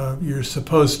 you're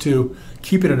supposed to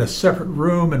keep it in a separate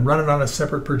room and run it on a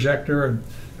separate projector and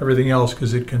everything else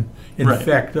because it can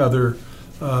infect other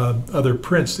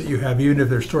prints that you have, even if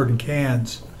they're stored in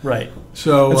cans. Right.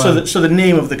 So the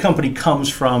name of the company comes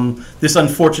from this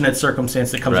unfortunate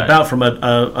circumstance that comes about from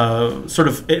a sort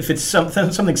of, if it's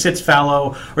something sits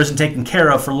fallow or isn't taken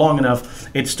care of for long enough,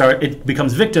 it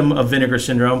becomes victim of Vinegar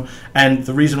Syndrome. And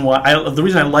the reason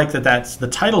I like that's the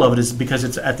title of it is because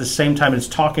it's at the same time it's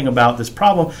talking about this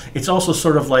problem. It's also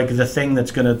sort of like the thing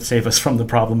that's going to save us from the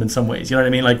problem in some ways. You know what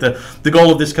I mean? Like the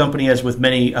goal of this company, as with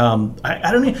many,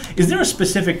 I don't know, is there a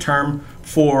specific term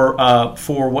for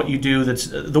what you do that's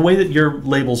the way that your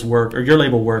labels work or your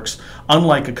label works,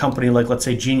 unlike a company like, let's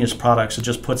say, Genius Products that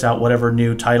just puts out whatever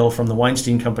new title from the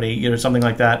Weinstein Company, something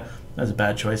like that. That's a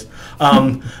bad choice.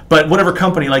 But whatever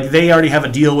company, like they already have a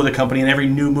deal with a company, and every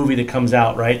new movie that comes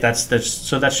out, right? That's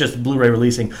just Blu-ray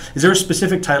releasing. Is there a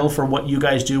specific title for what you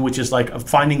guys do, which is like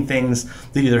finding things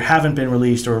that either haven't been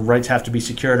released or rights have to be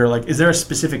secured, or like is there a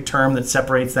specific term that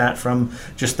separates that from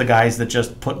just the guys that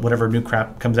just put whatever new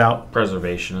crap comes out?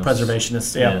 Preservationists.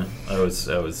 Preservationists. Yeah. I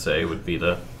would say would be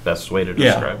the best way to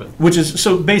describe it. Which is,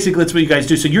 so basically that's what you guys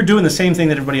do. So you're doing the same thing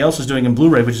that everybody else is doing in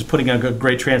Blu-ray, which is putting out a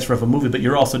great transfer of a movie, but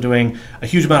you're also doing a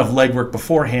huge amount of legwork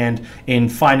beforehand in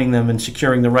finding them and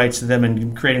securing the rights to them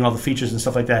and creating all the features and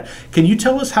stuff like that. Can you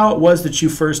tell us how it was that you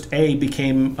first,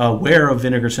 became aware of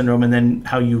Vinegar Syndrome and then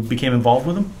how you became involved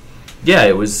with them? Yeah,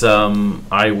 it was,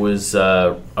 I was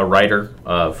a writer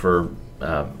for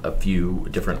a few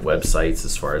different websites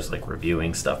as far as like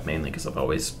reviewing stuff, mainly because I've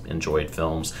always enjoyed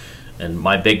films. And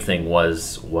my big thing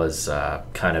was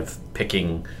kind of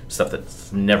picking stuff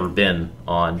that's never been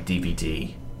on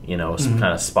DVD, some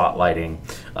kind of spotlighting,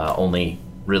 only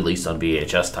released on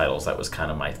VHS titles. That was kind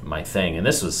of my thing. And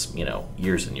this was,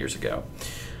 years and years ago.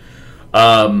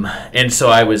 And so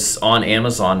I was on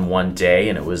Amazon one day,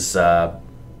 and it was, the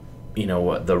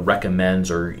recommends,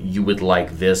 or you would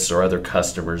like this, or other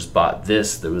customers bought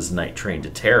this. There was Night Train to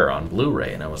Terror on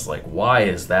Blu-ray. And I was like, why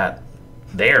is that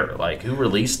there? Like, who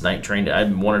released Night Train I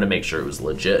wanted to make sure it was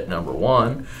legit, number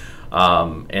one.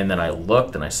 And then I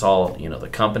looked and I saw, the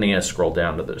company. I scrolled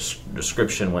down to the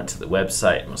description, went to the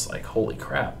website, and was like, holy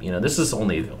crap, this is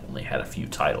only had a few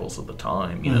titles at the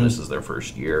time. This is their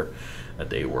first year that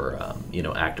they were,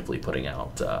 actively putting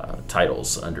out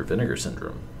titles under Vinegar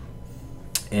Syndrome.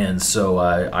 And so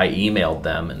I emailed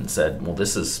them and said, well,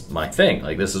 this is my thing.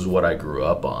 Like, this is what I grew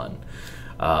up on.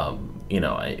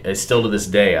 I still to this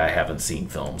day, I haven't seen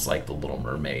films like The Little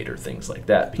Mermaid or things like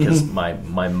that, because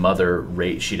my mother,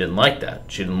 she didn't like that.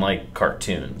 She didn't like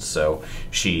cartoons. So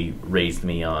she raised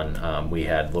me on, we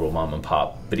had little mom and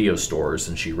pop video stores,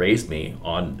 and she raised me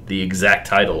on the exact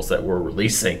titles that were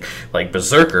releasing, like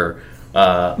Berserker,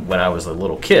 when I was a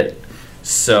little kid.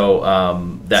 So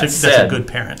that's a good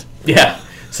parent. Yeah.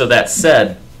 So that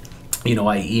said, I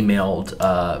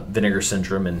emailed Vinegar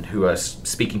Syndrome, and who I was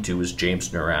speaking to was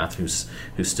James Neurath, who's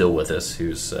still with us,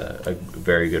 who's a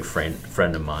very good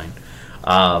friend of mine.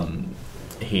 I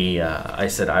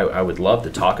said I would love to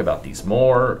talk about these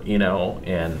more,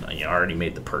 and I already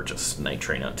made the purchase, Night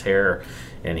Train on Terror,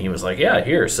 and he was like, yeah,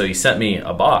 here. So he sent me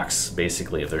a box,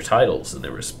 basically, of their titles, and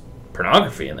there was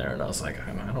pornography in there, and I was like,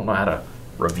 I don't know how to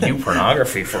review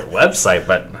pornography for a website,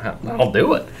 but I'll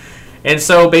do it. And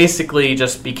so basically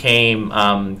just became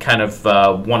kind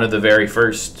of one of the very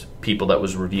first people that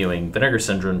was reviewing Vinegar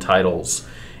Syndrome titles.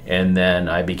 And then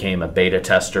I became a beta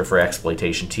tester for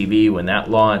Exploitation TV when that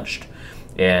launched.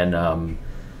 And on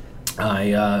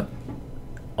the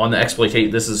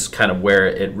Exploitation, this is kind of where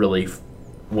it really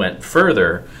went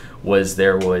further, was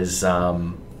there was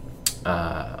The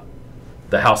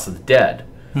House of the Dead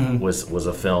was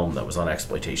a film that was on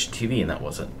Exploitation TV, and that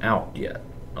wasn't out yet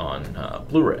on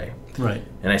Blu-ray. Right.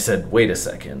 And I said, wait a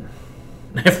second.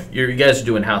 If you guys are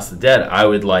doing House of the Dead, I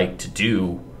would like to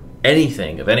do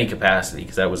anything of any capacity,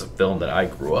 because that was a film that I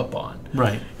grew up on.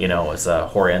 Right. It's a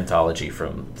horror anthology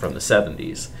from the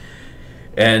 70s.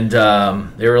 And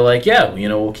they were like, yeah,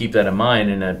 we'll keep that in mind.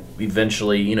 And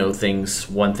eventually,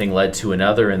 one thing led to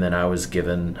another, and then I was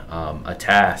given a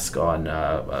task on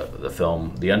the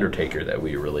film The Undertaker that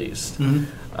we released. You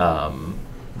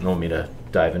want me to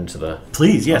dive into the...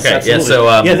 Please, yes, okay, absolutely.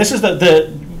 Yeah, so, this is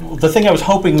the thing I was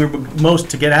hoping we were most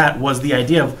to get at, was the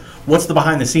idea of what's the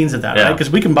behind the scenes of that, right?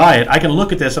 Because we can buy it, I can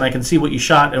look at this, and I can see what you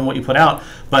shot and what you put out,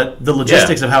 but the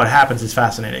logistics of how it happens is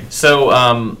fascinating.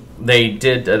 So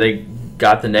they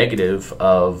got the negative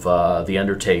of The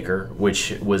Undertaker,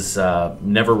 which was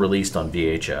never released on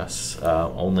VHS,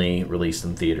 only released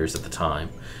in theaters at the time.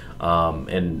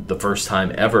 And the first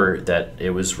time ever that it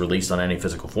was released on any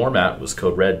physical format was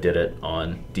Code Red did it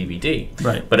on DVD.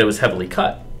 Right. But it was heavily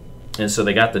cut. And so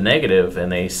they got the negative,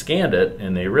 and they scanned it,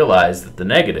 and they realized that the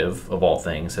negative, of all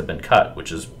things, had been cut,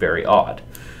 which is very odd.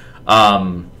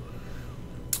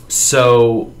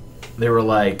 So they were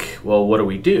like, well, what do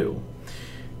we do?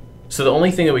 So the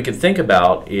only thing that we could think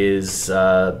about is,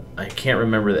 I can't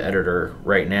remember the editor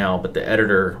right now, but the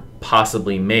editor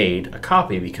possibly made a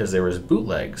copy, because there was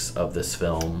bootlegs of this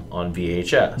film on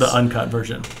VHS. The uncut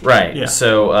version. Right. Yeah.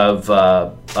 So of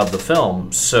the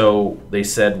film. So they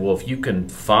said, well, if you can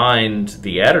find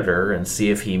the editor and see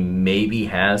if he maybe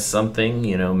has something,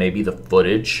 maybe the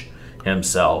footage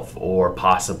himself, or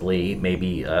possibly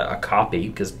maybe a copy,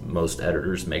 because most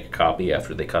editors make a copy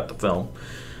after they cut the film.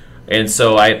 And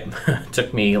so it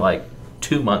took me like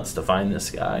 2 months to find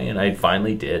this guy, and I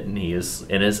finally did, and he is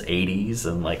in his 80s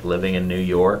and like living in New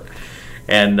York.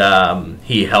 And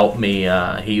he helped me.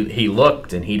 He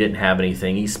looked, and he didn't have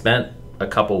anything. He spent a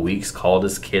couple weeks, called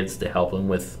his kids to help him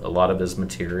with a lot of his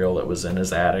material that was in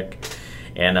his attic,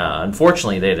 and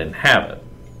unfortunately they didn't have it.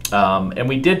 And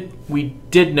we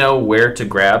did know where to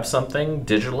grab something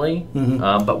digitally,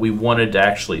 but we wanted to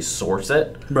actually source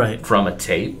it from a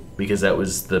tape because that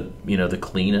was the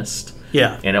cleanest.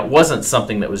 Yeah. And it wasn't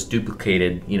something that was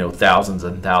duplicated, thousands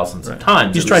and thousands of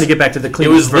times. He's trying to get back to the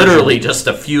cleanest. It was version. literally just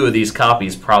a few of these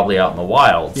copies probably out in the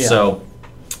wild. Yeah. So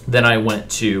then I went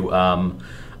to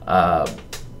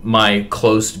my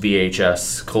closed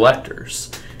VHS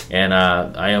collectors. And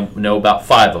I know about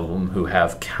 5 of them who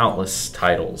have countless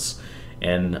titles.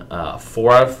 And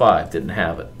 4 out of 5 didn't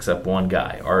have it, except one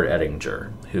guy, Art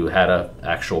Ettinger, who had an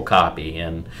actual copy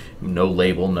and no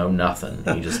label, no nothing.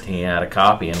 He had a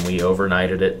copy, and we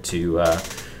overnighted it to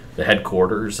the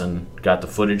headquarters and got the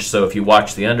footage. So if you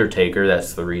watch The Undertaker,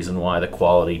 that's the reason why the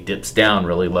quality dips down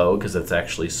really low, because it's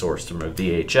actually sourced from a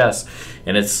VHS.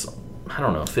 And it's, I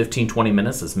don't know, 15, 20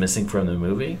 minutes is missing from the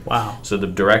movie. Wow. So the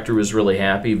director was really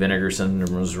happy, Vinegar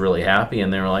Syndrome was really happy,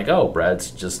 and they were like, oh, Brad's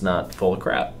just not full of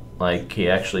crap. Like, he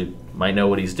actually might know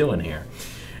what he's doing here.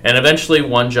 And eventually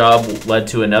one job led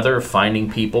to another,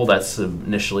 finding people. That's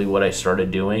initially what I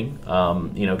started doing.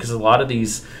 Because a lot of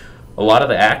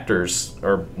the actors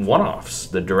are one-offs.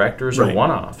 The directors are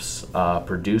one-offs,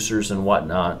 producers and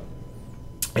whatnot.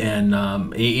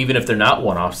 And even if they're not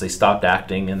one-offs, they stopped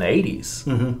acting in the 80s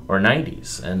or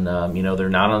 90s. And, they're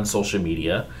not on social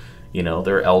media.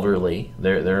 They're elderly.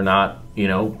 They're not,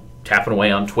 tapping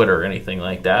away on Twitter or anything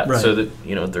like that. Right. So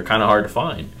that, they're kind of hard to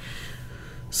find.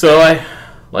 So I,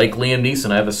 like Liam Neeson,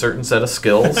 I have a certain set of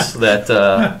skills that,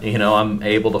 I'm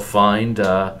able to find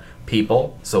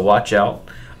people. So watch out.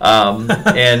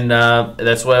 And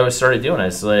that's what I started doing. I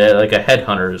was like a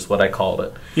headhunter is what I called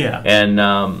it. Yeah.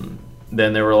 And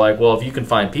then they were like, well, if you can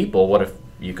find people, what if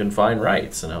you can find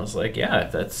rights? And I was like,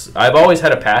 yeah, I've always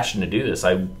had a passion to do this.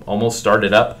 I almost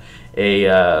started up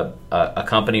a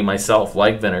company myself,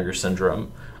 like Vinegar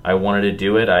Syndrome. I wanted to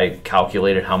do it. I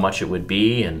calculated how much it would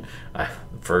be, and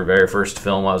for the very first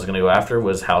film I was going to go after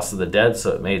was House of the Dead,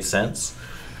 so it made sense.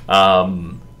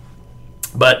 But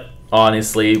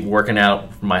honestly, working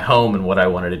out from my home and what I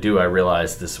wanted to do, I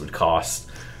realized this would cost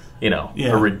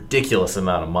a ridiculous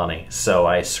amount of money. So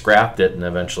I scrapped it and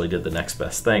eventually did the next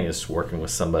best thing, is working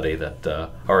with somebody that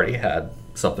already had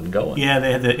something going. Yeah,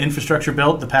 they had the infrastructure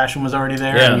built, the passion was already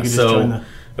there. Yeah, and you could just join the...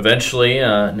 eventually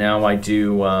now I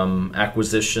do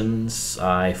acquisitions.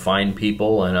 I find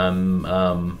people, and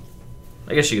I'm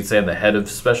I guess you could say I'm the head of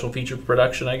special feature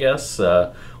production, I guess.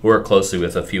 Work closely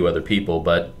with a few other people,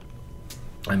 but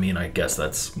I guess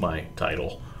that's my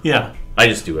title. Yeah. I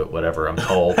just do it whatever I'm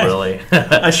told, really.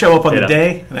 I show up on the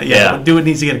day. Do what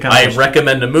needs to get accomplished. I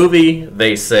recommend a movie.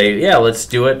 They say, yeah, let's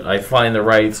do it. I find the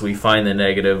rights. We find the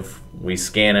negative. We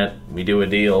scan it. We do a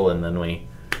deal. And then we,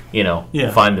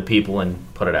 find the people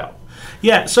and put it out.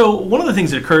 Yeah, so one of the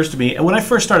things that occurs to me, and when I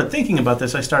first started thinking about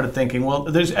this, I started thinking, well,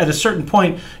 there's at a certain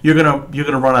point you're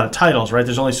gonna run out of titles, right?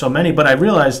 There's only so many. But I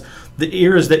realized the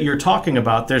eras that you're talking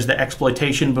about, there's the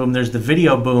exploitation boom, there's the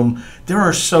video boom. There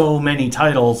are so many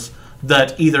titles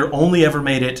that either only ever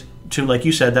made it to, like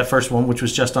you said, that first one, which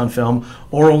was just on film,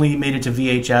 or only made it to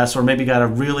VHS, or maybe got a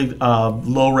really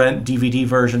low-rent DVD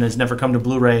version, has never come to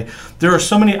Blu-ray. There are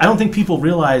so many. I don't think people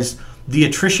realize the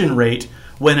attrition rate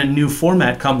when a new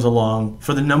format comes along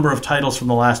for the number of titles from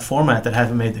the last format that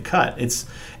haven't made the cut. It's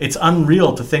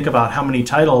unreal to think about how many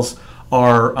titles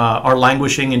are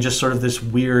languishing in just sort of this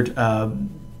weird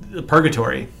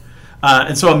purgatory.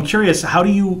 And so I'm curious, how do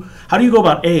you go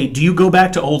about do you go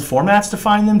back to old formats to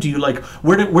find them? Do you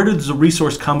where does the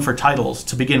resource come for titles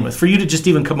to begin with? For you to just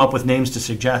even come up with names to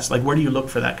suggest, where do you look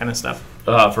for that kind of stuff?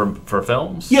 For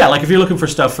films? Yeah, if you're looking for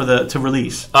stuff to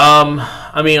release.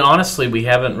 Honestly, we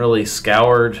haven't really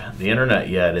scoured the internet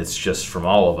yet. It's just from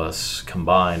all of us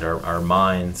combined, our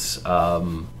minds.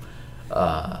 I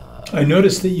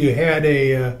noticed that you had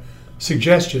a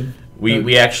suggestion.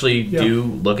 We actually do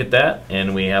look at that,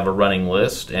 and we have a running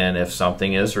list, and if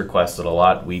something is requested a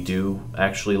lot, we do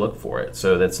actually look for it.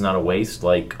 So that's not a waste,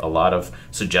 like a lot of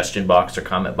suggestion box or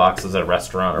comment boxes at a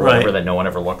restaurant or whatever that no one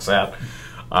ever looks at,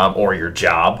 or your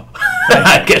job,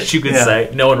 I guess you could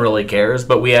say. No one really cares,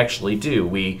 but we actually do.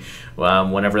 We,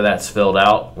 whenever that's filled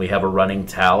out, we have a running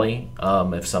tally.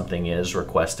 If something is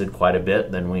requested quite a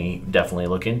bit, then we definitely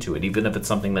look into it, even if it's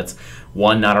something that's,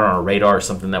 not on our radar,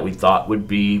 something that we thought would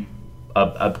be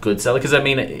a good seller, because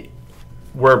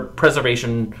we're a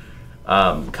preservation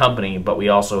company, but we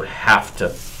also have to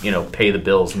pay the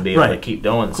bills and be able to keep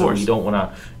going. So you don't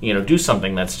want to do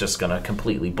something that's just going to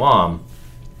completely bomb,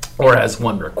 or has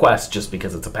one request just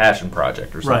because it's a passion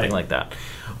project or something like that.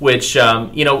 Which,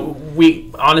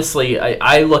 we honestly,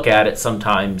 I look at it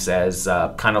sometimes as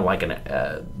kind of like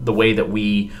the way that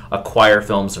we acquire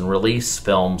films and release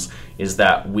films is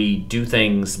that we do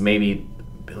things maybe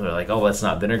like, oh, that's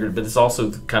not Vinegar, but it's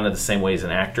also kind of the same way as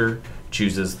an actor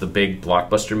chooses the big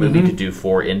blockbuster movie to do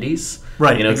for indies.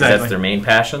 Right, because that's their main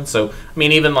passion. So, I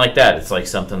mean, even like that, it's like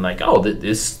something like, oh,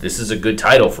 this is a good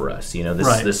title for us.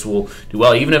 This will do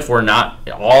well. Even if we're not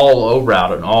all over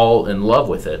out and all in love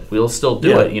with it, we'll still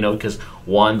do it, because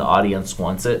one, the audience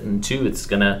wants it, and two, it's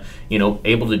going to,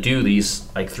 able to do these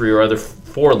like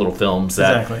 4 little films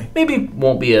that maybe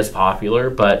won't be as popular,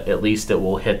 but at least it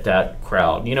will hit that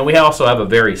crowd. We also have a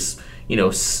very,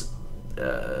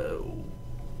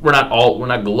 we're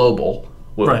not global.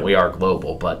 We are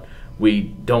global, but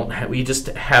we just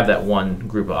have that one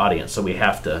group of audience, so we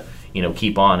have to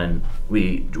keep on, and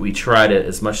we try to,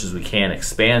 as much as we can,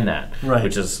 expand that,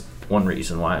 which is one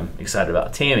reason why I'm excited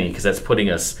about Tammy, because that's putting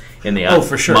us in the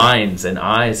minds and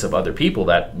eyes of other people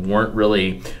that weren't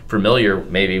really familiar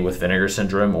maybe with Vinegar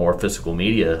Syndrome or physical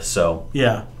media. So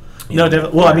No,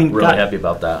 definitely. Well, I mean, really happy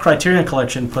about that. Criterion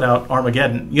Collection put out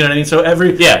Armageddon. You know what I mean? So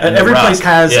every place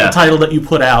has a title that you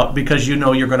put out because you're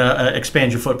going to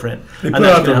expand your footprint. They put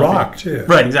out The Rock too.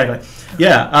 Right, exactly.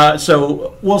 Yeah.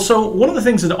 So one of the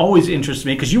things that always interests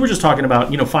me, because you were just talking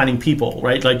about finding people,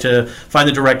 right? Like to find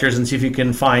the directors and see if you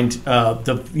can find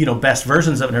the best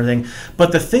versions of it and everything.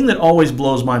 But the thing that always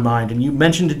blows my mind, and you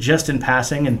mentioned it just in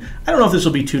passing, and I don't know if this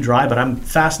will be too dry, but I'm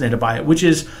fascinated by it, which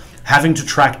is having to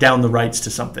track down the rights to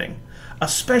something.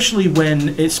 Especially from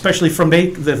the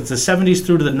 70s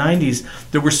through to the 90s,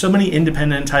 there were so many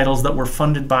independent titles that were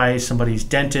funded by somebody's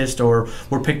dentist or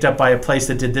were picked up by a place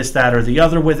that did this, that, or the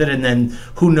other with it, and then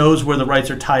who knows where the rights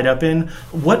are tied up in.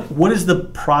 What is the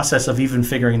process of even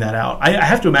figuring that out? I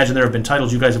have to imagine there have been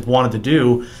titles you guys have wanted to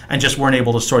do and just weren't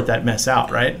able to sort that mess out,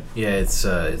 right? Yeah, it's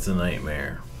a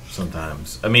nightmare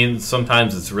sometimes. I mean,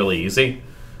 sometimes it's really easy.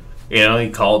 You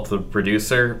call up the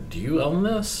producer, do you own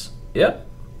this? Yep.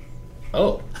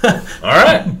 Oh, all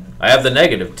right. I have the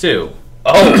negative too.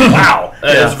 Oh, wow.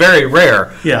 It's very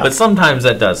rare. Yeah. But sometimes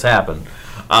that does happen.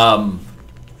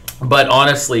 But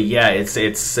honestly,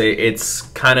 it's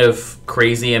kind of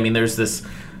crazy. I mean, there's this,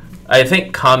 I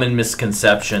think, common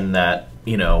misconception that,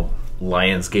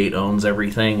 Lionsgate owns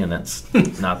everything, and that's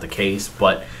not the case.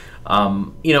 But,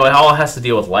 it all has to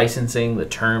deal with licensing, the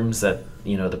terms that,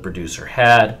 the producer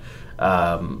had.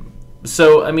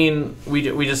 So, I mean, we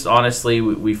just honestly,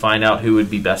 we find out who would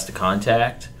be best to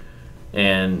contact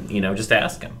and, just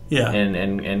ask him. Yeah.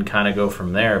 And kind of go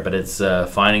from there. But it's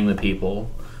finding the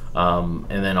people. And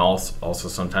then also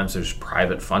sometimes there's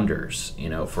private funders,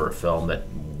 for a film that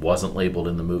wasn't labeled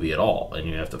in the movie at all. And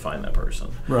you have to find that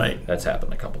person. Right. That's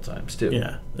happened a couple times, too.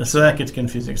 Yeah. So that gets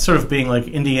confusing. It's sort of being like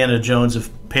Indiana Jones of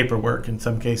paperwork in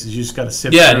some cases. You just got to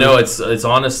sift through. No, it's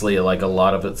honestly like a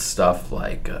lot of it's stuff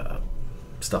like...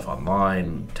 stuff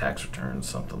online, tax returns,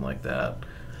 something like that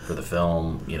for the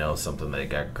film, something that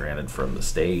got granted from the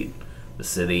state, the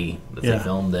city that they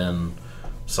filmed in,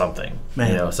 something,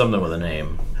 something with a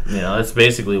name. That's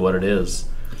basically what it is.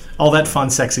 All that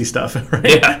fun, sexy stuff, right?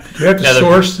 Yeah. You have to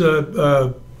source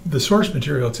the source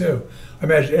material, too. I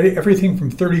imagine everything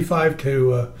from 35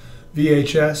 to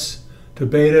VHS to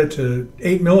beta to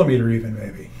 8mm even,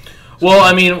 maybe. Well,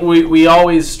 I mean, we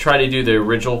always try to do the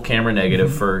original camera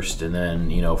negative first, and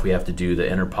then, if we have to do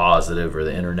the inner positive or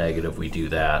the inner negative, we do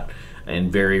that.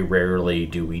 And very rarely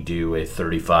do we do a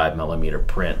 35mm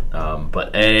print.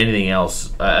 But anything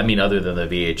else, other than the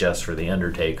VHS for The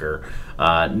Undertaker,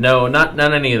 no, not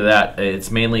any of that.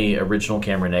 It's mainly original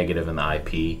camera negative, and the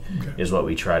IP is what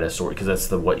we try to sort, because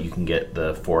that's what you can get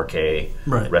the 4K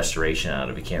restoration out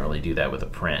of. You can't really do that with a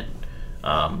print.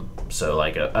 So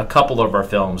like a couple of our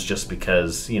films, just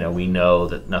because we know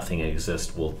that nothing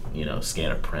exists, we'll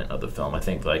scan a print of the film. I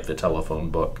think like The Telephone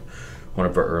Book, one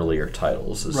of our earlier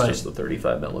titles, is just the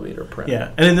 35mm print.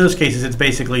 Yeah, and in those cases,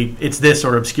 it's this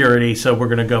or obscurity. So we're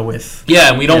going to go with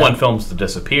and we don't want films to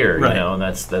disappear. And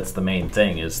that's the main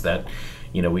thing, is that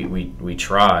we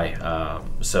try.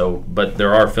 But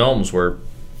there are films where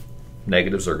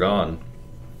negatives are gone.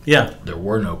 Yeah, there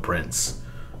were no prints.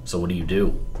 So what do you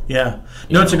do? Yeah.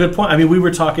 No, it's a good point. I mean, we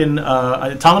were talking,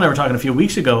 Tom and I were talking a few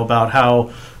weeks ago about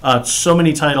how so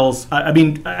many titles,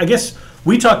 I guess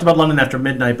we talked about London After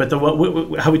Midnight, but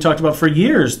how we talked about for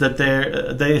years that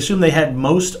they assumed they had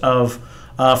most of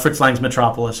Fritz Lang's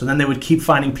Metropolis, and then they would keep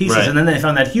finding pieces, Right. and then they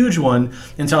found that huge one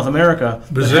in South America.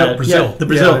 Brazil. The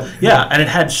Brazil. Yeah, and it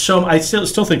had so. I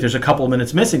still think there's a couple of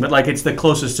minutes missing, but like it's the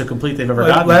closest to complete they've ever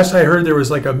gotten. Last I heard, there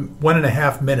was like a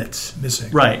 1.5 minutes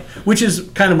missing. Right, which is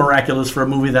kind of miraculous for a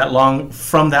movie that long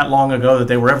ago that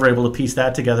they were ever able to piece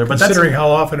that together. But Considering how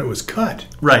often it was cut,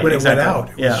 Right, when exactly. it went out,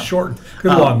 it Yeah. was shortened.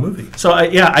 Good long movie. So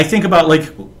I think about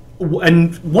like,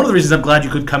 and one of the reasons I'm glad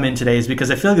you could come in today is because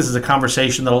I feel like this is a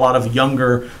conversation that a lot of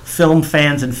younger film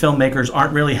fans and filmmakers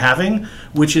aren't really having,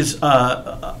 which is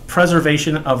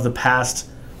preservation of the past.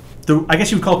 I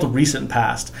guess you would call it the recent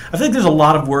past. I think there's a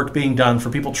lot of work being done for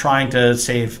people trying to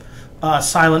save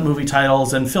silent movie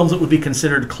titles and films that would be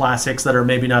considered classics that are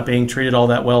maybe not being treated all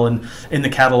that well in the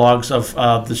catalogs of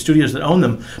the studios that own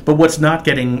them. But what's not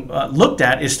getting looked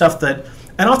at is stuff that.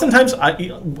 And oftentimes,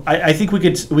 I think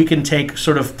we can take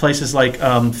sort of places like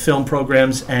film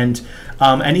programs and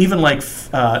even like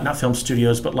not film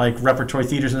studios, but like repertory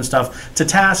theaters and stuff to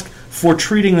task for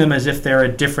treating them as if they're a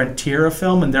different tier of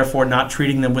film and therefore not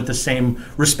treating them with the same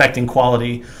respect and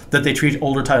quality that they treat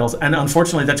older titles. And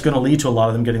unfortunately, that's going to lead to a lot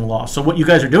of them getting lost. So what you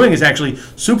guys are doing is actually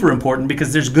super important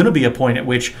because there's going to be a point at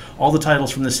which all the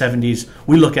titles from the 70s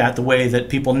we look at the way that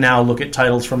people now look at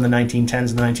titles from the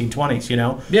 1910s and the 1920s, you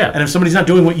know? Yeah. And if somebody's not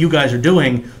doing what you guys are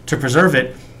doing to preserve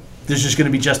it, there's just going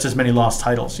to be just as many lost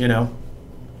titles, you know?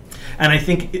 And I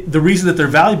think the reason that they're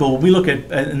valuable, when we look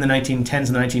at in the 1910s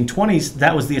and the 1920s,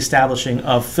 that was the establishing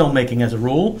of filmmaking as a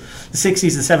rule. The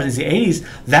 60s, the 70s, the 80s,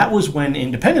 that was when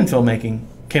independent filmmaking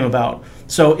came about.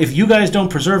 So if you guys don't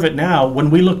preserve it now, when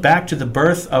we look back to the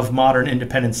birth of modern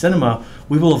independent cinema,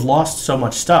 we will have lost so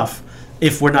much stuff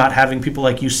if we're not having people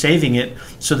like you saving it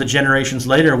so that generations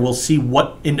later will see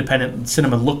what independent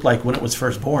cinema looked like when it was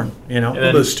first born, you know?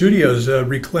 Well, the studios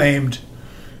reclaimed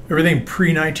everything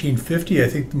pre-1950. I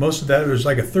think most of that, was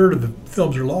like a third of the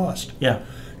films are lost. Yeah.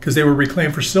 Because they were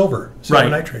reclaimed for silver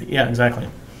nitrate. Yeah, exactly.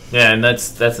 Yeah, and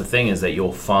that's the thing is that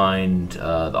you'll find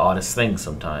the oddest things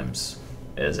sometimes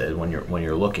as when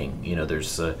you're looking. You know,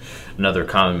 there's another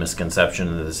common misconception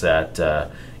is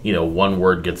that one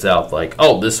word gets out like,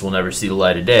 oh, this will never see the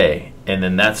light of day, and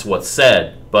then that's what's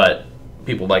said. But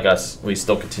people like us, we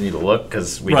still continue to look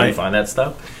because we do find that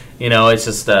stuff. You know, it's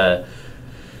just I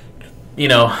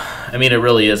mean, it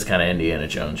really is kind of Indiana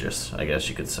Jones-ish, I guess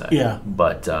you could say. Yeah.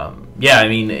 But, I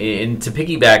mean, and to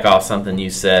piggyback off something you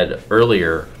said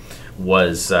earlier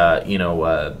was,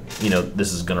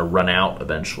 this is going to run out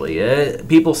eventually.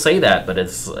 People say that, but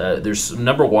it's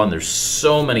there's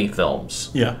so many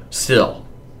films still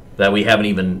that we haven't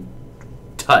even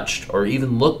touched or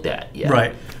even looked at yet.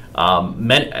 Right.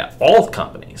 All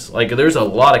companies, like there's a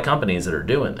lot of companies that are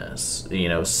doing this. You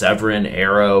know, Severin,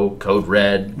 Arrow, Code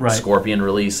Red, Scorpion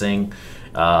releasing.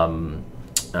 Scream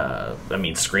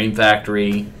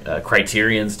Factory,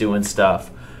 Criterion's doing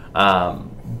stuff.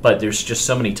 But there's just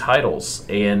so many titles,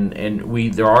 and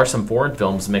there are some foreign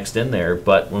films mixed in there.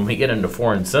 But when we get into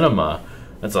foreign cinema,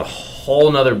 that's a whole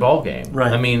nother ballgame.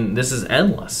 Right. I mean, this is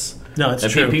endless. No, it's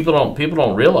and true. People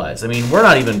don't realize. I mean, we're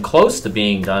not even close to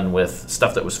being done with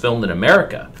stuff that was filmed in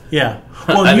America. Yeah.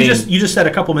 Well, you just said a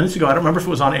couple minutes ago, I don't remember if it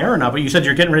was on air or not, but you said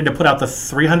you're getting ready to put out the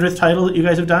 300th title that you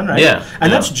guys have done, right? Yeah.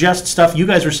 And that's just stuff you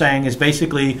guys are saying is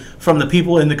basically from the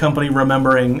people in the company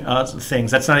remembering things.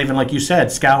 That's not even, like you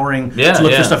said, scouring to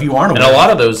look for stuff you aren't aware of. And a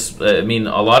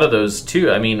lot of those,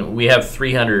 too. I mean, we have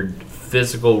 300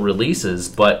 physical releases,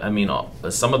 but I mean,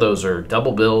 some of those are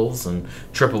double bills and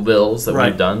triple bills that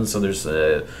we've done. So there's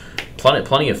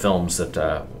plenty of films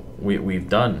that we've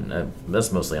done.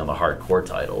 That's mostly on the hardcore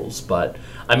titles, but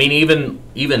I mean,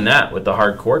 even that with the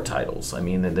hardcore titles, I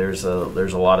mean, there's a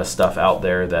lot of stuff out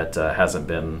there that hasn't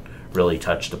been really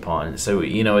touched upon. So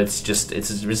it's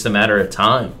just a matter of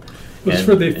time. It was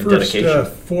for the first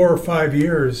 4 or 5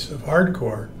 years of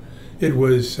hardcore. It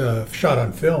was shot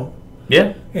on film.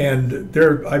 Yeah, and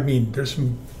there's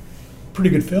some pretty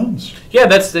good films. Yeah,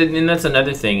 that's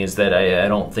another thing is that I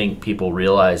don't think people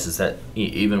realize is that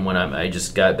even when I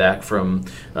just got back from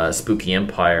Spooky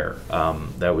Empire,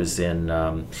 that was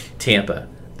in Tampa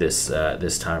this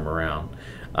time around.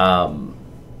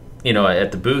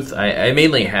 At the booth, I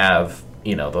mainly have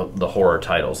the horror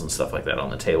titles and stuff like that on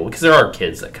the table because there are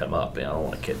kids that come up. I don't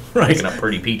want a kid picking up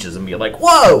Pretty Peaches and be like,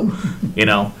 "Whoa,"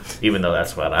 even though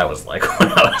that's what I was like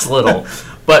when I was little.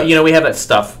 But we have that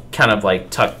stuff kind of like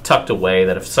tucked away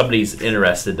that if somebody's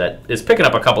interested that is picking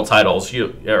up a couple titles,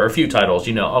 or a few titles,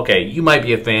 okay, you might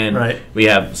be a fan. Right. We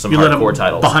have some hardcore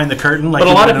titles behind the curtain. But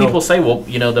a lot of people say, well,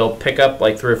 they'll pick up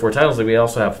like 3 or 4 titles. Like we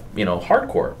also have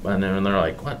hardcore, and then they're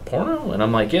like, what, porno? And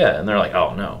I'm like, yeah, and they're like,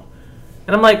 oh no.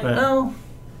 And I'm like, well,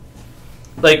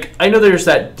 like I know there's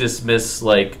that dismiss,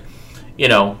 like you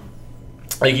know,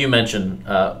 like you mentioned,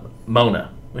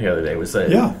 Mona the other day was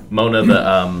Yeah. Mona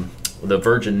the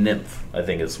Virgin Nymph, I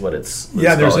think is what it's.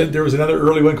 Yeah, called. there was another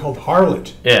early one called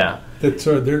Harlot. Yeah. That's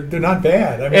they're not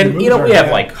bad. I mean, the And movies you know, we aren't have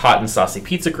bad. like Hot and Saucy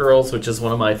Pizza Girls, which is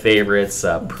one of my favorites.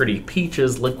 Pretty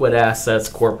Peaches, Liquid Assets,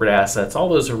 Corporate Assets. All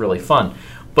those are really fun.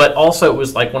 But also, it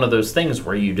was like one of those things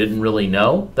where you didn't really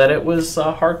know that it was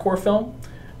a hardcore film,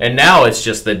 and now it's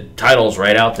just the title's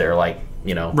right out there, like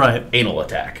Right. Anal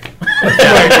Attack.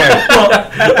 Well,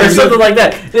 Or something like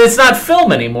that. It's not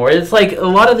film anymore. It's like a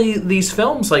lot of these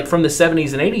films, like from the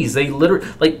 70s and 80s, they literally,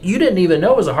 like, you didn't even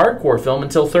know it was a hardcore film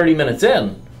until 30 minutes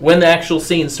in, when the actual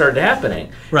scenes started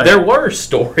happening. Right. There were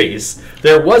stories.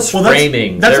 There was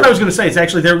framing. That's what I was going to say. It's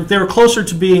actually they were closer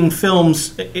to being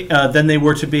films than they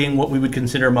were to being what we would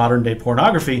consider modern day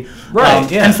pornography. Right,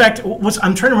 yeah. In fact,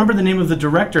 I'm trying to remember the name of the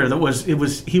director.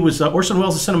 He was Orson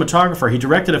Welles' a cinematographer. He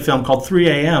directed a film called 3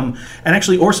 A.M. and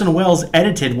actually Orson Welles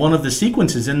edited one of the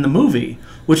sequences in the movie,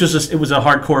 which was it was a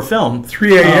hardcore film.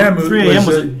 3 a.m. 3 A.M.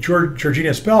 was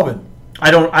Georgina Spelman. I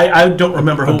don't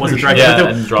remember who was the director,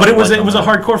 Yeah, but it was and a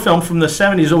hardcore film from the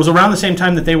 70s. It was around the same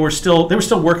time that they were still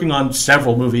working on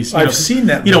several movies. I've seen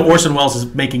that You know, movie. Orson Welles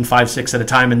is making 5, 6 at a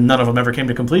time, and none of them ever came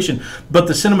to completion. But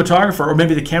the cinematographer, or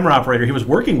maybe the camera operator he was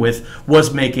working with,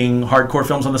 was making hardcore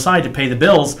films on the side to pay the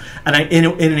bills. And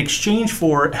in exchange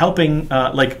for helping,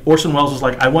 like Orson Welles was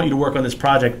like, "I want you to work on this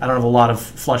project. I don't have a lot of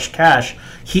flush cash."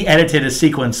 He edited a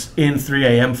sequence in 3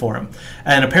 A.M. for him.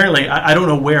 And apparently, I don't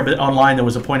know where, but online there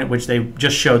was a point at which they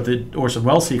just showed the Orson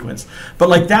Welles sequence. But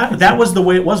like that was the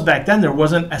way it was back then. There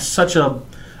wasn't such a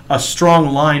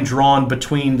strong line drawn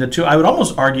between the two. I would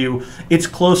almost argue it's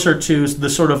closer to the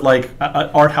sort of like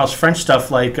art house French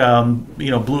stuff, like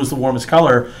Blue is the Warmest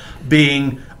Color,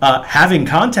 being having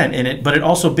content in it, but it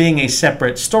also being a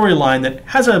separate storyline that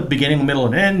has a beginning, middle,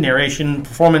 and end, narration,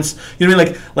 performance. You know what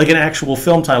I mean? Like an actual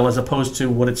film title, as opposed to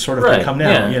what it's sort of become now.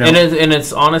 Yeah. You know? And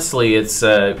it's honestly, it's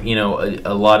a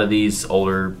lot of these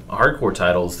older hardcore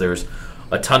titles. There's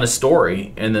a ton of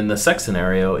story, and then the sex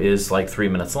scenario is like 3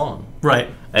 minutes long. Right.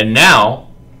 And now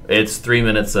it's 3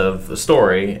 minutes of the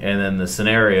story, and then the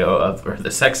scenario or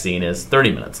the sex scene is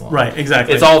 30 minutes long. Right.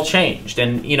 Exactly. It's all changed,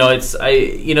 and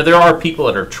there are people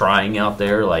that are trying out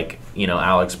there, like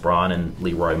Alex Braun and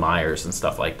Leroy Myers and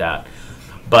stuff like that.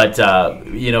 But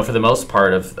for the most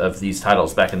part of these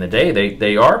titles back in the day,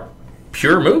 they are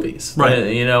pure movies. Right.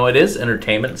 It is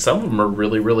entertainment. Some of them are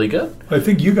really, really good. I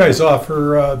think you guys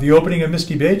offer the opening of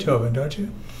Misty Beethoven, don't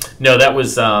you? No, that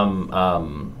was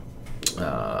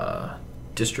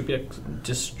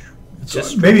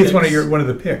Maybe it's one of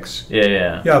the picks.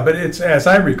 Yeah. Yeah, but it's, as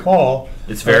I recall,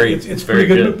 It's very it's very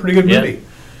pretty good. Pretty good Yeah. movie.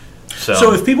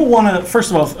 So if people want to,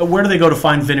 first of all, where do they go to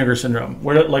find Vinegar Syndrome?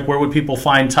 Where would people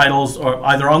find titles, or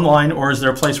either online, or is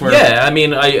there a place where? Yeah, I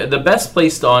mean, the best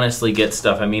place to honestly get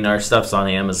stuff. I mean, our stuff's on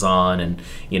Amazon, and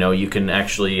you can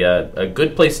actually a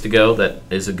good place to go that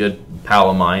is a good pal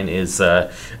of mine is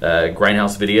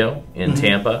Grindhouse Video in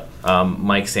Tampa.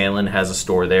 Mike Sandlin has a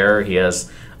store there. He has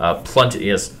plenty. He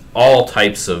has all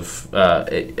types of.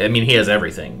 He has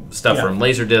everything. Stuff from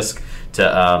Laserdisc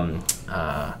to.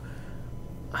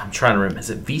 I'm trying to remember. Is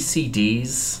it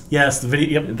VCDs? Yes, the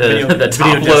video. Yep, The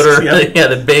top video loader. discs, yep. Yeah,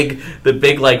 the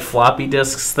big like floppy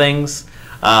disks things.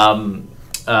 He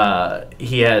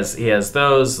has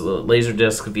those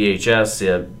Laserdisc, VHS.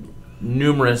 Yeah,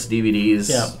 numerous DVDs.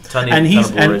 Yeah, and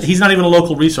he's not even a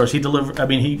local resource. He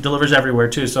delivers everywhere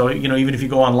too. So even if you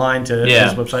go online to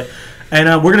his website.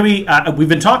 And we're going to be. We've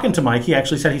been talking to Mike. He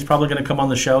actually said he's probably going to come on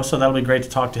the show, so that'll be great to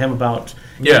talk to him about.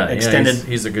 Extended.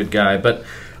 He's a good guy, but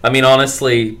I mean,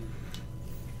 honestly,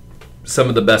 some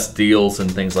of the best deals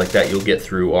and things like that you'll get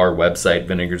through our website,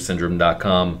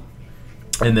 vinegarsyndrome.com.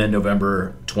 And then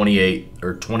November 28th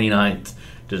or 29th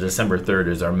to December 3rd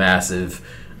is our massive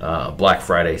Black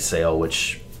Friday sale,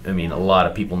 which, I mean, a lot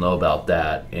of people know about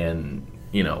that. And,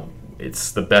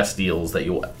 it's the best deals that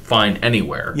you'll find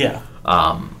anywhere. Yeah.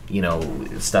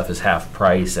 Stuff is half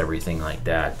price, everything like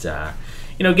that.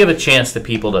 Give a chance to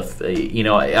people to,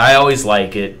 I always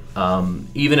like it,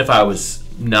 even if I was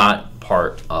not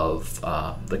part of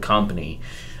the company.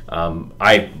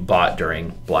 I bought during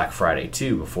Black Friday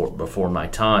too, before my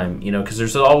time, because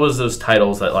there's always those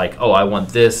titles that like, oh, I want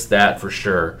this, that for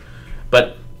sure.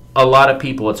 But a lot of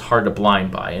people, it's hard to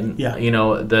blind buy. And,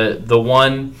 the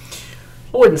one,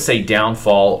 I wouldn't say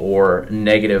downfall or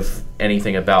negative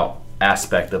anything about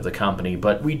aspect of the company,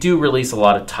 but we do release a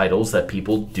lot of titles that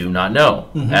people do not know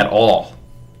at all.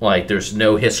 Like, there's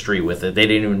no history with it. They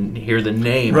didn't even hear the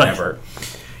name ever.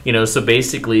 So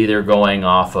basically they're going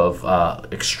off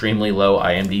of extremely low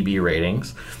IMDb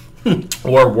ratings,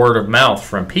 or word of mouth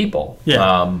from people.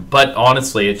 Yeah. But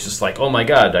honestly, it's just like, oh my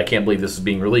God, I can't believe this is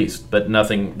being released, but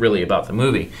nothing really about the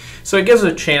movie. So it gives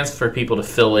a chance for people to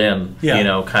fill in,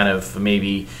 kind of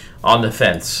maybe on the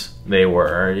fence they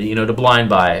were, to blind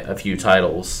buy a few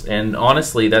titles. And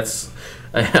honestly, that's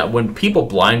when people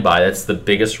blind buy, that's the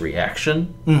biggest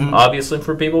reaction, obviously,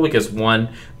 for people, because one,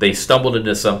 they stumbled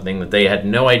into something that they had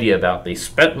no idea about, they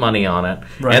spent money on it,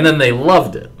 and then they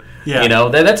loved it. Yeah.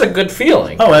 That's a good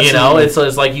feeling. Oh, absolutely.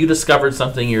 It's like you discovered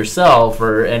something yourself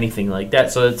or anything like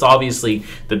that. So it's obviously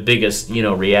the biggest,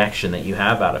 reaction that you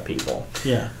have out of people.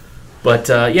 Yeah.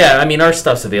 But, our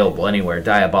stuff's available anywhere.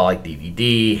 Diabolic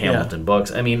DVD, Hamilton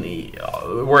Books.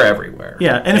 We're everywhere.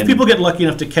 Yeah, and if people get lucky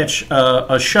enough to catch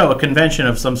a show, a convention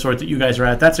of some sort that you guys are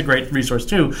at, that's a great resource,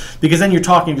 too, because then you're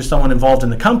talking to someone involved in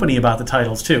the company about the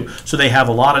titles, too. So they have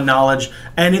a lot of knowledge,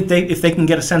 and if they can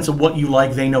get a sense of what you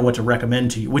like, they know what to recommend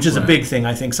to you, which is a big thing,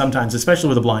 I think, sometimes, especially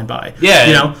with a blind buy.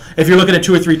 Yeah. If you're looking at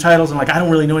 2 or 3 titles, and I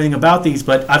don't really know anything about these,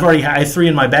 but I have 3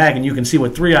 in my bag, and you can see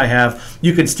what 3 I have,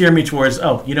 you can steer me towards,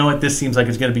 this seems like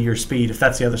it's going to be your speed if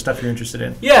that's the other stuff you're interested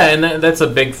in. Yeah, and that's a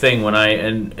big thing when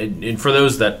and for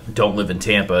those that don't live in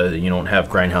Tampa, you don't have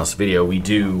Grindhouse Video, we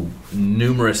do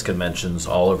numerous conventions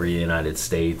all over the United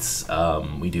States.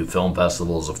 We do film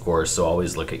festivals, of course, so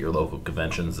always look at your local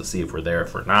conventions to see if we're there.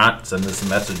 If we're not, send us a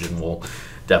message and we'll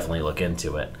definitely look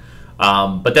into it.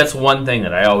 But that's one thing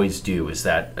that I always do is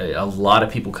that a lot of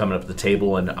people coming up to the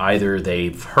table and either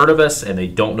they've heard of us and they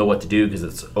don't know what to do because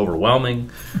it's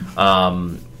overwhelming,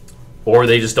 or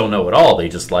they just don't know at all. They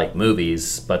just like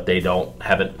movies, but they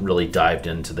haven't really dived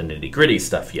into the nitty-gritty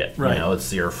stuff yet. Right.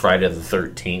 It's your Friday the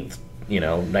 13th,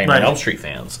 Nightmare on Elm Street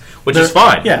fans, which is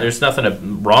fine. Yeah. There's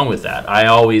nothing wrong with that.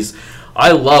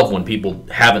 I love when people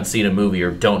haven't seen a movie or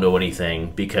don't know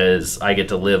anything because I get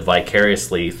to live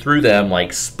vicariously through them,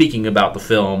 like speaking about the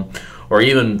film or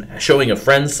even showing a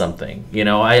friend something.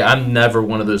 I'm never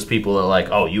one of those people that like,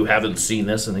 oh, you haven't seen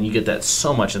this, and then you get that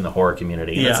so much in the horror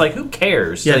community. And it's like, who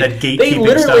cares? Yeah, like, that gatekeeping they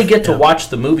literally stuff. get to watch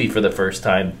the movie for the first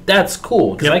time. That's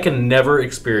cool, because I can never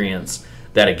experience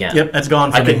that again. Yep, that's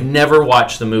gone for me. I could never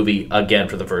watch the movie again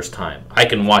for the first time. I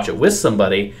can watch it with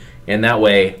somebody, and that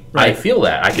way I feel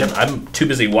that. I'm too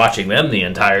busy watching them the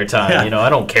entire time. Yeah. I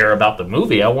don't care about the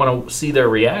movie. I want to see their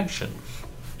reaction.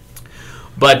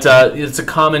 But it's a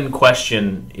common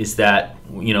question is that,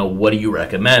 what do you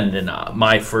recommend? And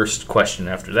my first question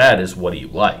after that is, what do you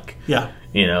like? Yeah.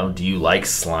 Do you like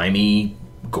slimy,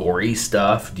 gory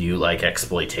stuff? Do you like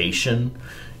exploitation?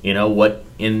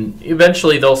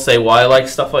 Eventually they'll say, well, I like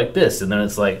stuff like this. And then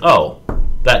it's like, oh,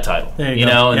 that title. There you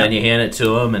go. And then you hand it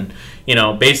to them. And,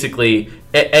 basically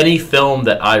any film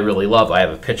that I really love, I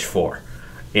have a pitch for.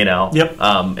 Yep.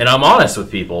 And I'm honest with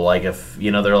people. Like if,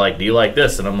 they're like, do you like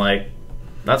this? And I'm like,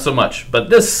 not so much, but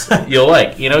this you'll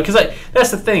like, because that's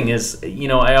the thing is,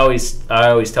 I always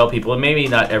tell people, and maybe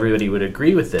not everybody would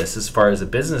agree with this as far as a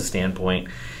business standpoint,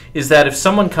 is that if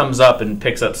someone comes up and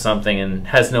picks up something and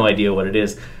has no idea what it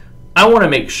is, I want to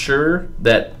make sure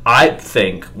that I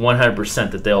think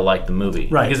 100% that they'll like the movie.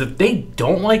 Right. Because if they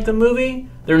don't like the movie,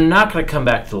 they're not going to come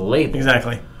back to the label.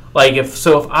 Exactly. Like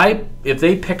if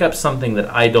they pick up something that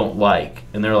I don't like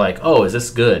and they're like, oh, is this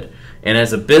good? And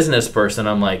as a business person,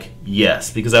 I'm like,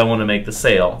 yes, because I want to make the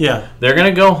sale. Yeah. They're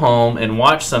going to go home and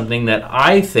watch something that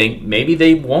I think maybe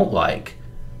they won't like,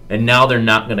 and now they're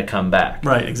not going to come back.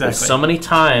 Right, exactly. There's so many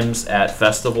times at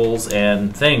festivals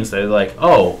and things, they're like,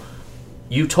 oh,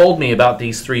 you told me about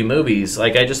these 3 movies.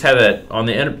 Like I just had it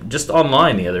on just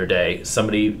online the other day.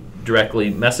 Somebody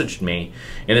directly messaged me,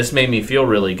 and this made me feel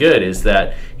really good, is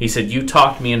that he said, you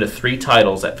talked me into 3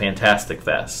 titles at Fantastic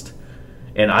Fest.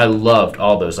 And I loved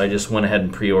all those. I just went ahead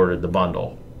and pre-ordered the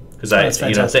bundle because That's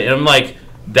fantastic. And I'm like,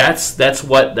 that's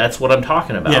what I'm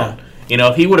talking about. Yeah.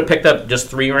 If he would have picked up just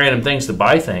 3 random things to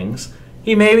buy things,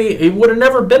 he would have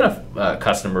never been a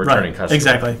returning customer.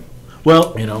 Exactly.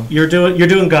 Well, you're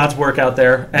doing God's work out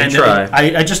there, and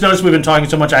I just noticed we've been talking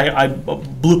so much. I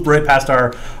blooped right past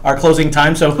our closing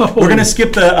time, so we're going to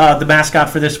skip the mascot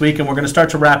for this week, and we're going to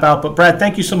start to wrap out. But Brad,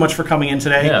 thank you so much for coming in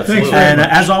today. Yeah, absolutely. And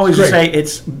as always, you say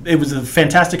it was a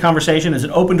fantastic conversation. It's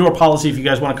an open door policy if you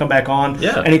guys want to come back on.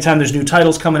 Yeah. Anytime there's new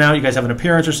titles coming out, you guys have an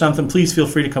appearance or something, please feel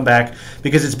free to come back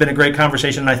because it's been a great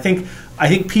conversation. And I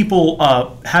think people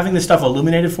having this stuff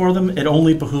illuminated for them, it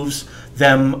only behooves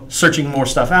them searching more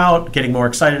stuff out, getting more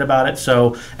excited about it.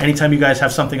 So anytime you guys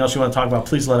have something else you want to talk about,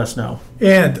 please let us know.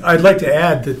 And I'd like to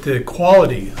add that the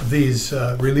quality of these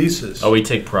releases. Oh, we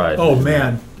take pride. Oh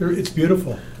man, it's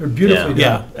beautiful. They're beautifully done.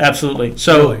 Yeah, absolutely.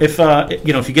 So Really.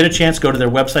 if you get a chance, go to their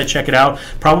website, check it out.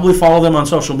 Probably follow them on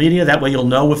social media. That way you'll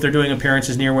know if they're doing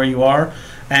appearances near where you are.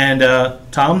 And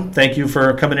Tom, thank you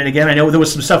for coming in again. I know there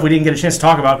was some stuff we didn't get a chance to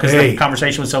talk about because the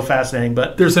conversation was so fascinating.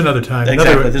 But there's another time.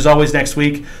 Exactly. There's always next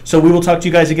week. So we will talk to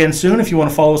you guys again soon. If you want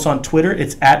to follow us on Twitter,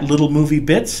 it's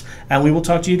 @LittleMovieBits. And we will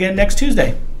talk to you again next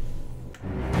Tuesday.